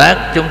Bồ Tát,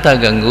 chúng ta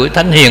gần gũi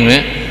Thánh Hiền nữa,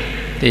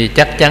 thì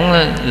chắc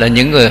chắn là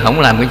những người không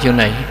làm cái chuyện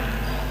này.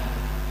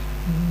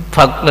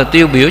 Phật là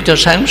tiêu biểu cho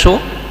sáng suốt,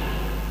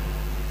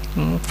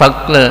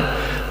 Phật là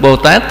Bồ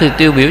Tát thì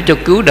tiêu biểu cho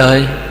cứu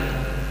đời,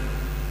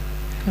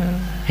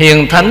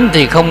 Hiền Thánh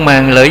thì không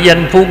màng lợi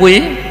danh phú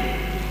quý.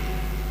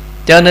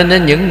 Cho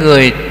nên những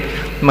người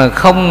mà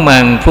không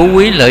màng phú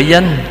quý lợi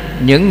danh,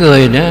 những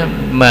người đó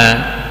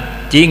mà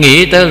chỉ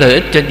nghĩ tới lợi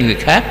ích cho người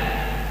khác,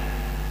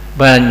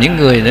 và những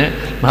người đó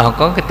mà họ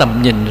có cái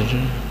tầm nhìn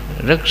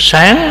rất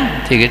sáng,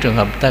 thì cái trường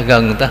hợp ta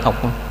gần, ta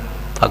học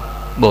Phật,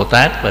 Bồ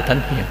Tát và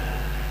Thánh Hiền.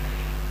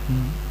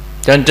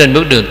 Cho nên trên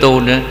bước đường tu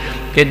đó,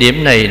 cái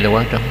điểm này là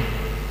quan trọng.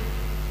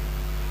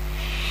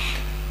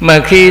 Mà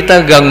khi ta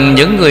gần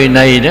những người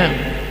này đó,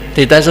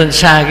 thì ta nên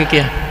xa cái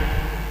kia.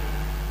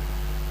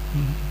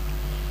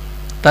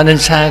 Ta nên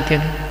xa cái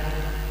đó.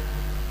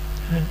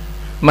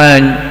 Mà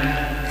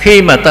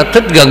khi mà ta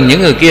thích gần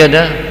những người kia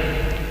đó,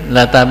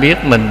 là ta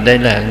biết mình đây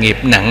là nghiệp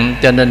nặng,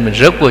 cho nên mình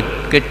rớt vào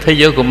cái thế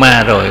giới của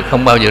ma rồi,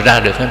 không bao giờ ra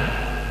được hết.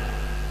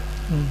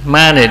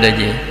 Ma này là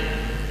gì?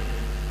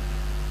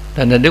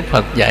 Cho nên Đức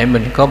Phật dạy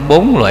mình có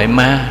 4 loại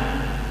ma.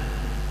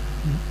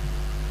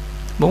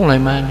 4 loại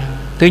ma.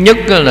 Thứ nhất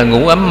là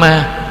ngũ ấm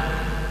ma,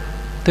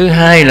 thứ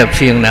hai là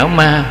phiền não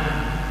ma,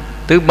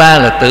 thứ ba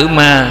là tử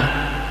ma,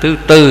 thứ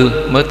tư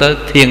mới tới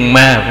thiền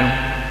ma, phải không?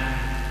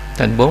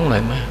 Thành 4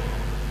 loại ma.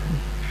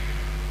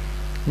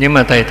 Nhưng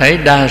mà thầy thấy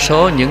đa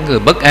số những người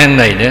bất an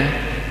này đó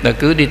là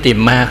cứ đi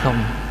tìm ma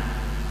không,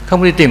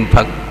 không đi tìm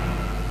Phật.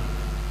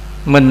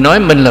 Mình nói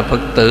mình là Phật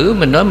tử,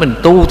 mình nói mình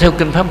tu theo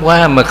kinh Pháp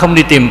Hoa, mà không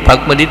đi tìm Phật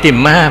mà đi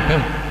tìm ma, phải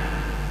không?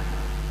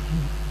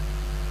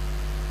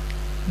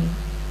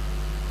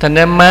 Thành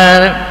ra ma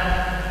đó,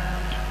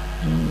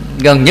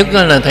 gần nhất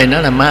đó là thầy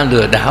nói là ma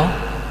lừa đảo.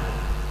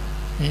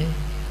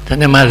 Thành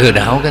ra ma lừa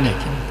đảo cái này,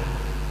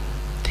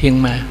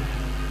 thiên ma.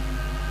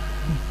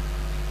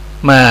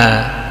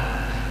 Mà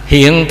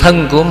hiện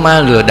thân của ma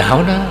lừa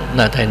đảo đó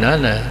là thầy nói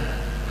là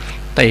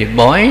thầy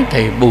bói,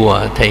 thầy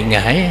bùa, thầy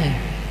ngải,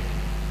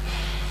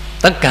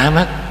 tất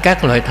cả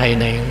các loại thầy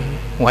này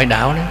ngoại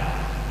đạo đó.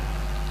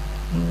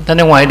 Thế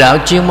nên ngoại đạo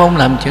chuyên môn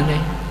làm chuyện này,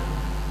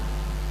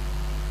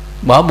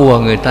 bỏ bùa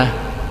người ta,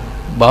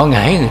 bỏ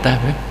ngải người ta,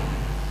 phải,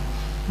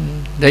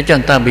 để cho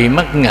người ta bị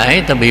mắc ngải,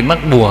 người ta bị mắc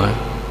bùa,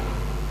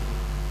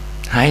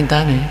 hại người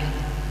ta này.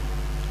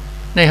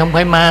 Đây không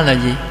phải ma là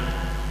gì.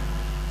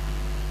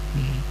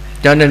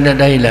 Cho nên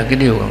đây là cái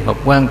điều học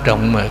quan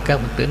trọng mà các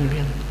bậc tín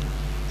biết.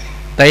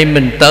 Tại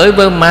mình tới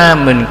với ma,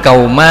 mình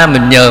cầu ma,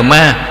 mình nhờ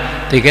ma,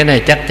 thì cái này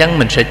chắc chắn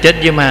mình sẽ chết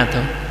với ma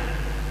thôi.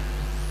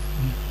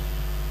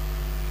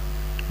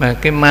 Mà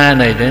cái ma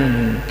này để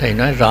thầy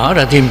nói rõ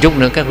ra thêm chút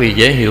nữa các vị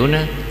dễ hiểu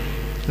nữa,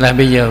 là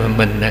bây giờ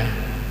mình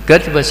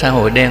kết với xã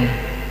hội đen,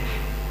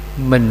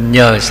 mình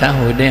nhờ xã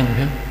hội đen, phải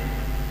không?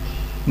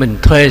 Mình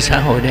thuê xã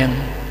hội đen.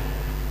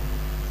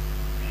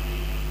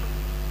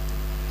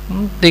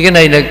 Thì cái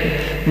này là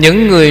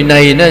những người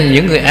này đó,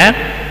 những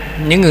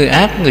người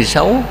ác, người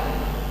xấu.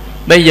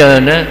 Bây giờ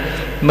đó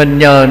mình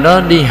nhờ nó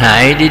đi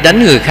hại, đi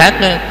đánh người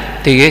khác đó,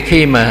 thì cái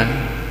khi mà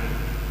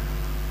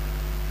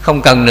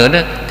không cần nữa đó,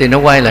 thì nó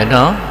quay lại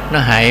nó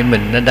hại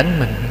mình, nó đánh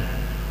mình.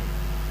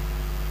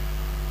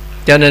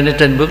 Cho nên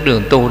trên bước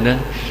đường tu đó,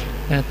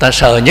 ta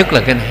sợ nhất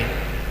là cái này.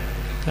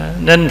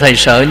 Nên thầy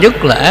sợ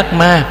nhất là ác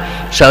ma,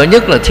 sợ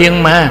nhất là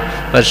thiên ma,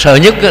 và sợ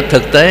nhất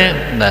thực tế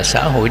là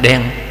xã hội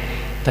đen.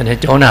 Thành ra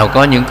chỗ nào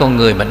có những con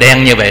người mà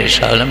đen như vậy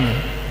sợ lắm.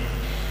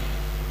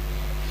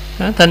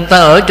 Thành ta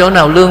ở chỗ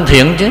nào lương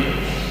thiện chứ,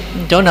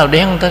 chỗ nào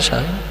đen ta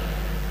sợ.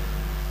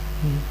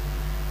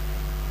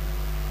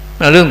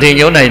 Mà lương thiện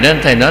chỗ này đó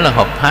thầy nói là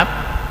hợp pháp.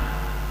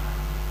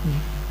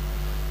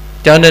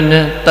 Cho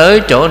nên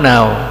tới chỗ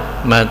nào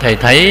mà thầy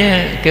thấy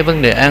cái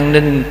vấn đề an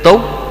ninh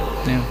tốt,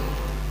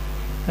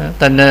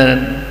 thành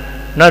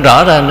nói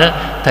rõ ra đó,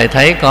 thầy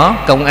thấy có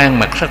công an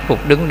mặc sắc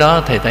phục đứng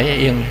đó, thầy thấy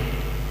yên,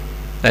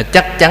 là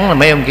chắc chắn là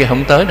mấy ông kia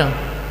không tới đâu.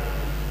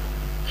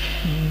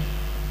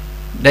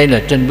 Đây là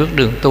trên bước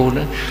đường tu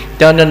đó.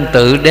 Cho nên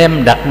tự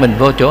đem đặt mình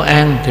vô chỗ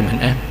an thì mình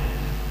an,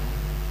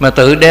 mà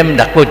tự đem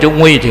đặt vô chỗ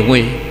nguy thì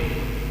nguy.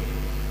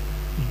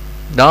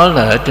 Đó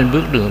là ở trên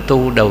bước đường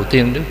tu đầu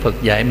tiên Đức Phật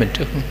dạy mình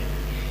trước.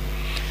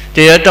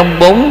 Thì ở trong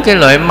 4 cái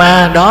loại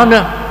ma đó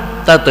đó,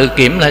 ta tự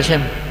kiểm lại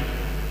xem.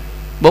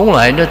 4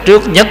 loại đó,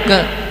 trước nhất đó,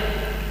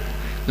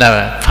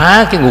 là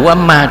phá cái ngũ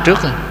ấm ma trước.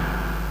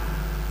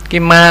 Cái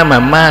ma mà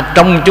ma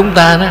trong chúng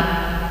ta đó.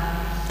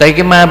 Tại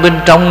cái ma bên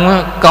trong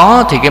đó,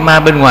 có thì cái ma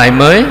bên ngoài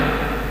mới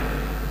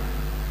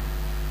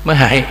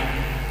hại.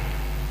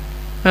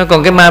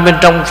 Còn cái ma bên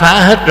trong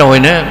phá hết rồi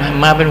nữa,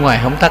 ma bên ngoài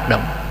không tác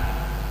động.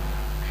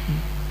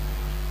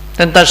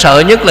 Nên ta sợ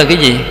nhất là cái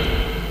gì?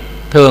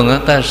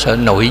 Thường ta sợ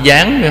nội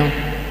gián, phải không?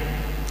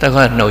 Ta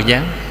gọi là nội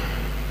gián.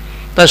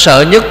 Ta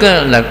sợ nhất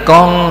là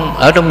con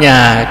ở trong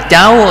nhà,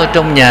 cháu ở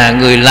trong nhà,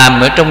 người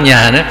làm ở trong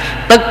nhà đó,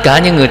 tất cả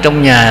những người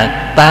trong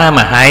nhà ta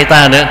mà hại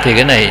ta đó, thì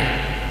cái này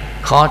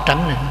khó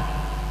tránh này.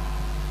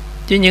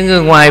 Chứ những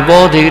người ngoài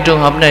vô thì cái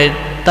trường hợp này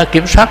ta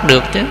kiểm soát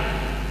được chứ,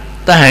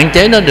 ta hạn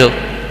chế nó được.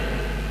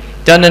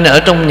 Cho nên ở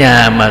trong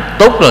nhà mà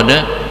tốt rồi đó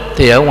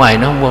thì ở ngoài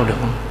nó không vô được.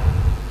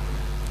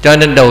 Cho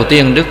nên đầu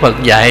tiên Đức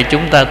Phật dạy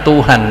chúng ta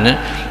tu hành đó,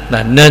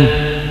 là nên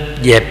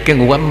dẹp cái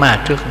ngũ ấm ma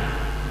trước.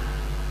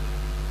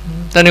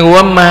 Cho nên ngũ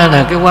ấm ma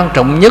là cái quan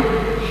trọng nhất,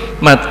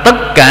 mà tất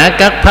cả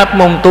các pháp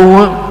môn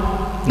tu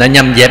là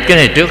nhằm dẹp cái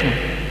này trước,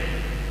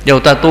 dù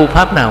ta tu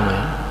pháp nào mà.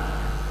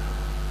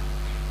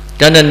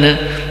 Cho nên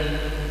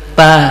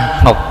ta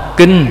học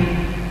kinh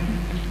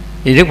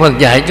thì Đức Phật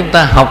dạy chúng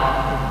ta học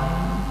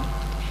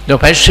rồi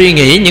phải suy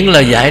nghĩ những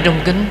lời dạy trong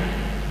kinh,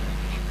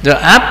 rồi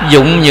áp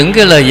dụng những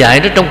cái lời dạy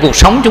đó trong cuộc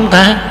sống chúng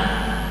ta,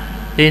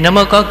 thì nó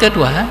mới có kết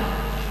quả.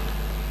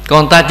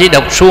 Còn ta chỉ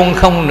đọc suông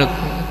không được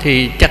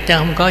thì chắc chắn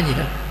không có gì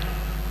đâu.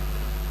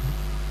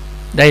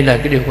 Đây là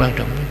cái điều quan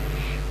trọng.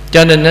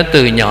 Cho nên nó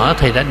từ nhỏ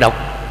thầy đã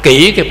đọc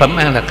kỹ cái phẩm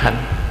An Lạc Hạnh.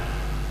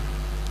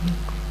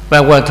 Và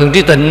Hòa Thượng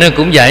Trí Tịnh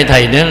cũng dạy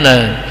thầy đó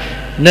là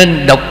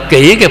nên đọc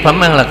kỹ cái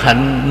phẩm An Lạc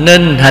Hạnh,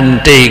 nên hành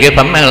trì cái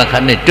phẩm An Lạc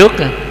Hạnh này trước,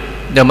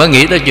 rồi mới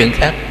nghĩ tới chuyện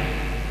khác.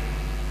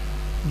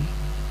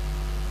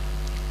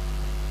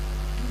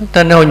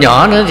 Tên hồi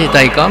nhỏ nữa thì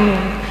thầy có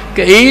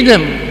cái ý đó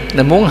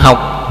là muốn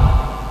học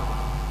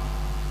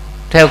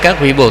theo các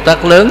vị Bồ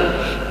Tát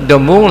lớn, rồi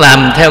muốn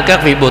làm theo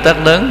các vị Bồ Tát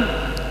lớn.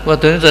 Và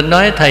Thượng Tịnh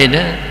nói thầy đó,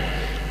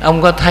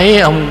 ông có thấy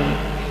ông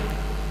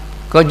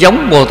có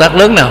giống Bồ Tát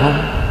lớn nào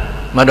không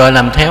mà đòi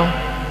làm theo?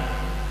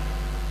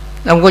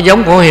 Ông có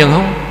giống Phổ Hiền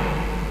không?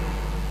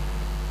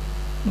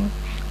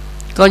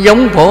 Có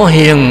giống Phổ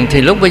Hiền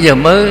thì lúc bây giờ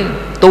mới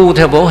tu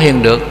theo Phổ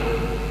Hiền được.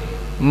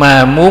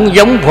 Mà muốn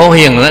giống Phổ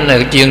Hiền đó là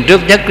chuyện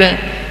trước nhất đó,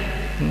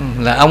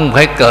 là ông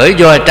phải cởi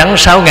voi trắng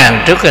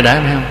 6.000 trước rồi đã,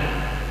 phải không?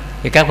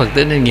 Thì các Phật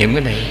tử nên nghiệm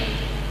cái này.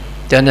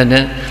 Cho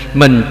nên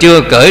mình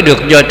chưa cởi được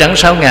voi trắng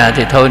 6.000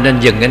 thì thôi nên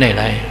dừng cái này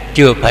lại,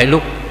 chưa phải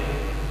lúc.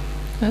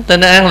 Cho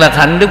nên An Lạc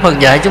Hạnh Đức Phật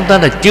dạy chúng ta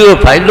là chưa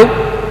phải lúc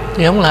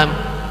thì không làm,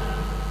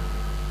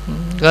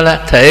 gọi là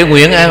thể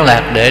nguyện an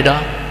lạc để đó.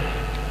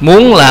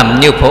 Muốn làm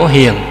như Phổ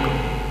Hiền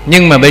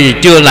nhưng mà bây giờ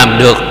chưa làm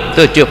được,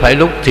 tức là chưa phải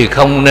lúc thì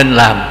không nên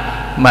làm.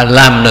 Mà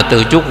làm là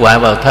từ chuốc họa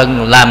vào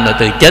thân, làm là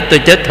từ chết tới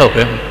chết thôi,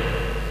 phải không?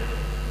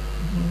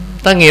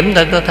 Ta nghiệm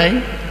ta thấy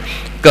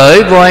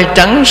cởi voi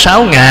trắng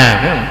 6.000,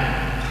 phải không?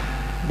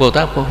 Bồ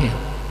Tát Phổ Hiền.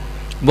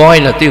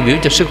 Voi là tiêu biểu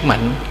cho sức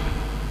mạnh,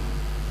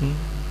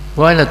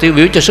 voi là tiêu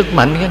biểu cho sức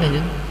mạnh, cái này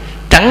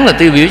trắng là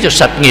tiêu biểu cho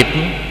sạch nghiệp.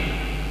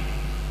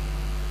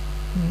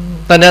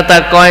 Ta nên ta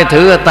coi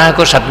thử ta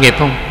có sạch nghiệp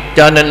không,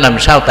 cho nên làm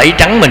sao tẩy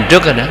trắng mình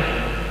trước rồi đó.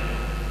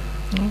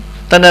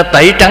 Ta nên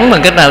tẩy trắng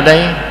bằng cách nào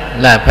đây?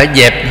 Là phải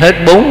dẹp hết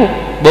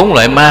bốn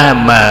loại ma,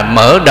 mà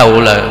mở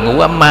đầu là ngũ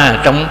ấm ma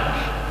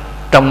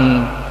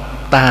trong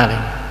ta này.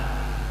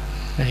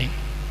 Đấy.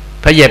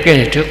 Phải dẹp cái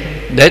này trước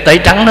để tẩy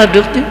trắng nó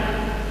trước chứ.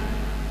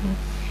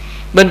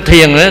 Bên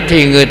thiền đó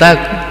thì người ta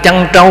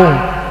chăn trâu,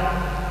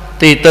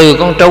 thì từ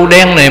con trâu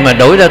đen này mà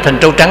đổi ra thành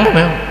trâu trắng,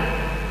 phải không?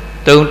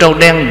 Từ con trâu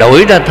đen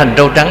đổi ra thành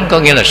trâu trắng có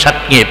nghĩa là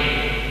sạch nghiệp.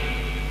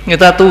 Người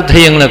ta tu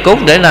thiền là cốt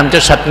để làm cho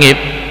sạch nghiệp.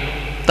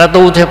 Ta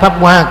tu theo Pháp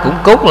Hoa cũng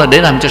cốt là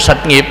để làm cho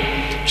sạch nghiệp.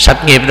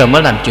 Sạch nghiệp rồi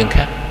mới làm chuyện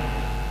khác.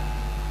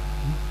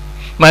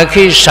 Mà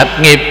khi sạch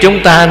nghiệp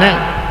chúng ta đó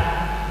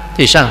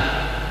thì sao?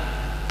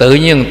 Tự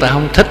nhiên người ta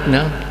không thích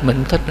nữa, mình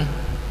không thích nữa.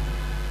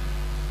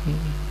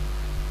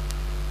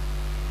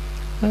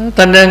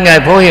 Thành ra Ngài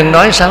Phổ Hiền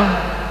nói sao?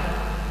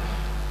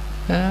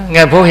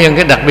 Ngài Phổ Hiền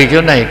cái đặc biệt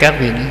chỗ này các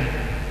vị này,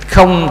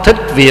 không thích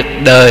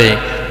việc đời,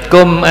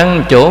 cơm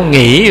ăn chỗ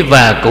nghỉ,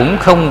 và cũng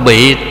không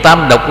bị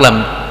tam độc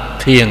làm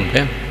phiền,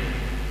 phải không?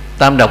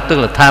 Tam độc tức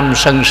là tham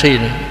sân si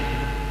này.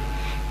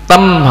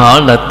 Tâm họ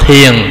là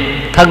thiền,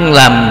 thân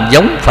làm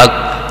giống Phật,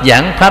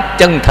 giảng pháp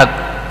chân thật,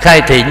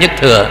 khai thị nhất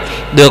thừa,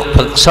 được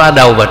Phật xoa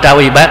đầu và trao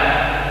y bát.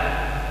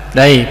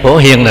 Đây Phổ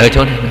Hiền là ở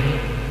chỗ này.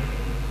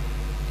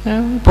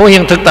 Phổ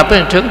Hiền thực tập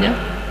ở trước nhé.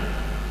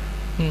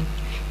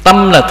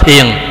 Tâm là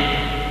thiền,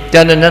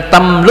 cho nên nó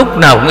tâm lúc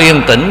nào cũng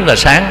yên tĩnh và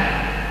sáng.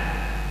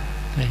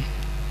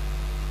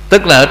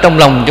 Tức là ở trong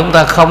lòng chúng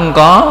ta không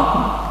có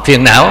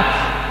phiền não,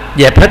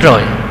 dẹp hết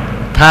rồi.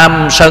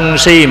 Tham sân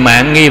si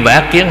mạn nghi và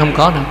ác kiến không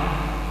có đâu.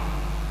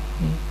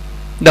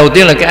 Đầu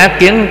tiên là cái ác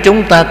kiến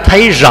chúng ta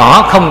thấy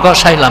rõ, không có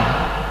sai lầm.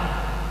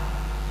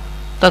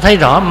 Ta thấy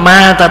rõ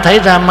ma, ta thấy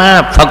ra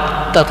ma, Phật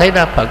ta thấy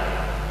ra Phật,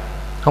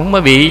 không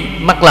có bị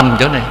mắc lầm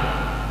chỗ này.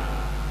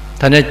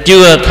 Thành ra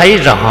chưa thấy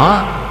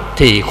rõ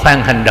thì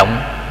khoan hành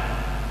động.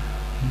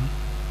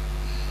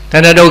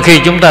 Thành ra đôi khi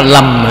chúng ta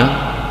lầm nữa,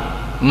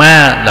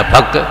 ma là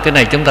Phật, cái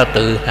này chúng ta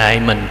tự hại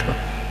mình thôi.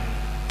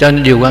 Cho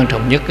nên điều quan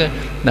trọng nhất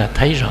là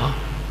thấy rõ.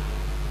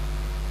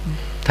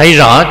 Thấy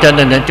rõ cho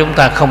nên là chúng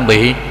ta không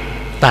bị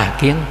tà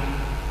kiến.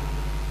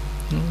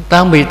 Ta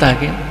không bị tà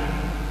kiến.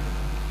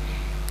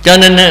 Cho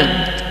nên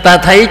ta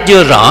thấy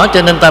chưa rõ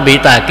cho nên ta bị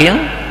tà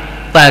kiến.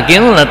 Tà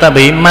kiến là ta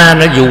bị ma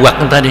nó dụ hoặc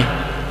người ta đi,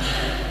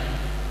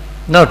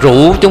 nó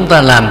rủ chúng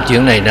ta làm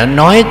chuyện này, nó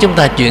nói chúng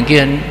ta chuyện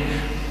kia,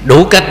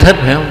 đủ cách hết,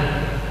 phải không?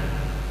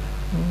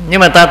 Nhưng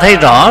mà ta thấy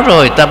rõ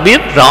rồi, ta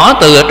biết rõ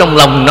từ ở trong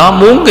lòng nó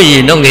muốn cái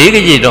gì, nó nghĩ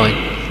cái gì rồi,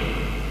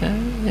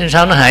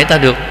 sao nó hại ta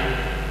được?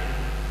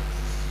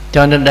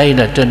 Cho nên đây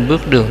là trên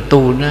bước đường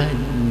tu, nó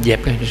dẹp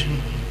cái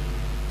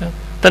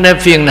ta nên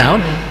phiền não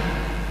nữa.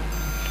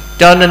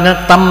 Cho nên nó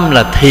tâm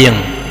là thiền.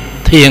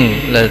 Thiền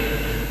là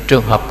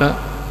trường hợp đó,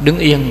 đứng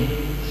yên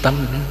tâm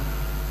đó.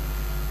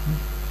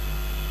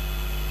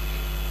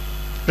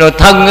 Rồi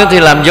thân thì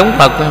làm giống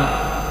Phật.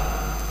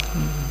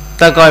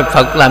 Ta coi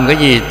Phật làm cái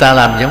gì ta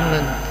làm giống đó.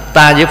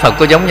 Ta với Phật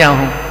có giống nhau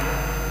không?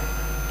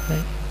 Đấy.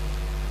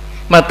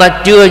 Mà ta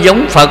chưa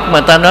giống Phật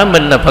mà ta nói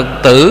mình là Phật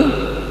tử,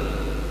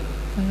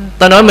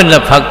 ta nói mình là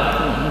Phật,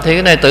 thì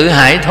cái này tự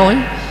hại thôi,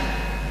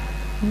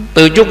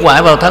 tự chuốc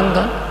quả vào thân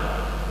thôi.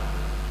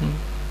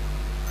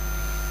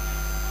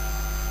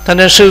 Thế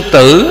nên sư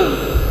tử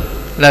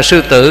là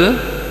sư tử,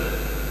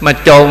 mà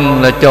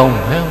chồn là chồn,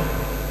 phải không?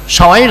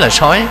 Sói là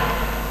sói.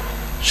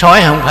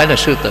 Sói không phải là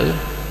sư tử,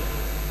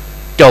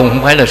 chồn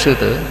không phải là sư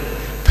tử.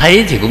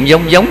 Thấy thì cũng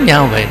giống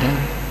nhau vậy đó,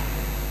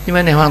 nhưng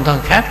mà này hoàn toàn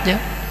khác chứ.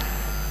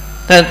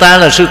 Thế nên ta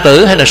là sư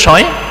tử hay là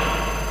sói?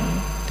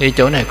 Thì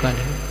chỗ này coi.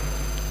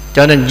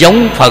 Cho nên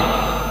giống Phật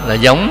là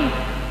giống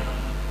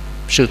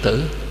sư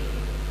tử,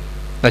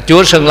 là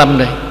Chúa Sơn Lâm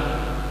đây.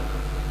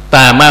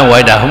 Tà ma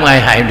ngoại đạo không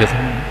ai hại được,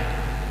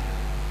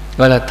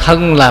 gọi là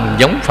thân làm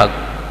giống Phật.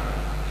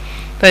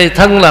 Thế thì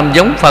thân làm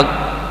giống Phật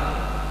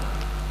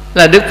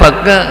là Đức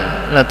Phật á,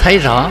 là thấy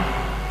rõ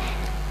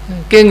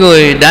cái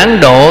người đáng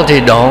độ thì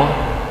độ,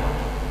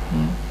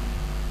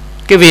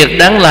 cái việc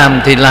đáng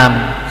làm thì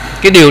làm,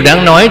 cái điều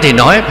đáng nói thì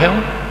nói, phải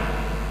không?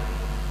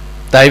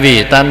 Tại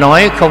vì ta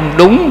nói không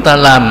đúng, ta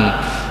làm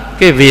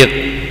cái việc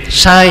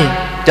sai,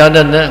 cho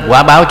nên đó,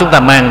 quả báo chúng ta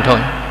mang thôi.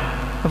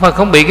 Phật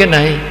không bị cái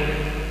này.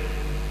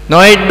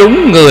 Nói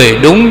đúng người,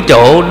 đúng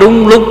chỗ,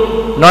 đúng lúc,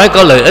 nói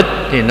có lợi ích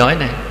thì nói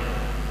này.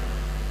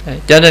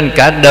 Cho nên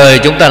cả đời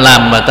chúng ta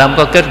làm mà ta không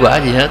có kết quả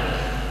gì hết.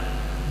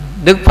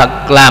 Đức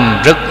Phật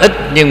làm rất ít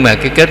nhưng mà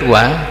cái kết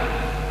quả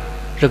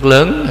rất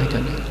lớn. Cho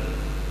nên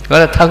gọi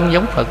là thân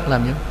giống Phật,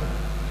 làm giống Phật.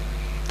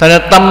 Thật ra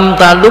tâm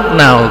ta lúc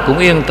nào cũng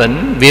yên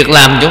tĩnh, việc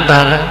làm chúng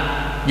ta đó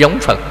giống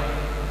Phật.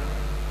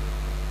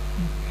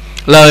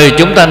 Lời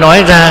chúng ta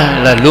nói ra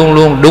là luôn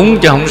luôn đúng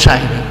chứ không sai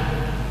nữa.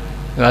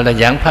 Gọi là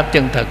giảng pháp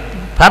chân thật.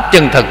 Pháp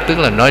chân thật tức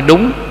là nói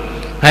đúng.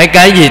 Hay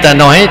cái gì ta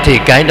nói thì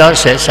cái đó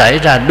sẽ xảy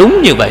ra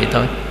đúng như vậy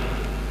thôi.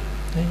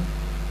 Đấy.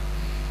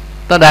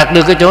 Ta đạt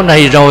được cái chỗ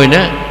này rồi đó,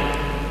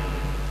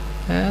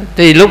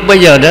 thì lúc bây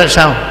giờ đó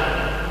sao?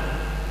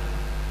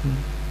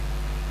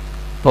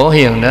 Phổ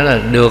Hiền đó là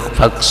được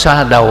Phật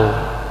xoa đầu.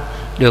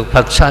 Được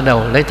Phật xoa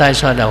đầu, lấy tay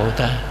xoa đầu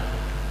ta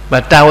và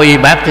trao y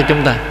bát cho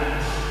chúng ta.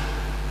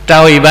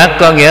 Trao y bát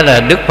có nghĩa là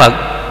Đức Phật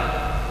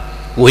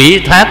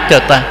ủy thác cho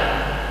ta,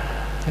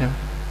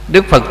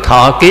 Đức Phật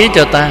thọ ký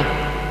cho ta,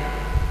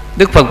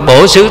 Đức Phật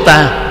bổ xứ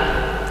ta.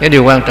 Cái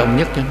điều quan trọng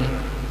nhất cho nên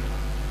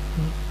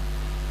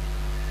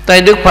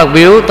tay Đức Phật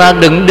biểu ta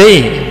đừng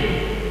đi,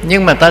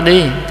 nhưng mà ta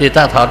đi thì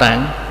ta thọ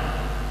tạng.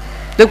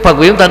 Đức Phật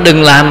biểu ta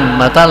đừng làm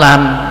mà ta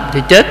làm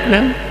thì chết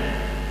nữa.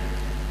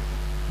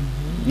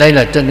 Đây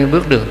là trên cái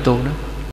bước đường tu đó.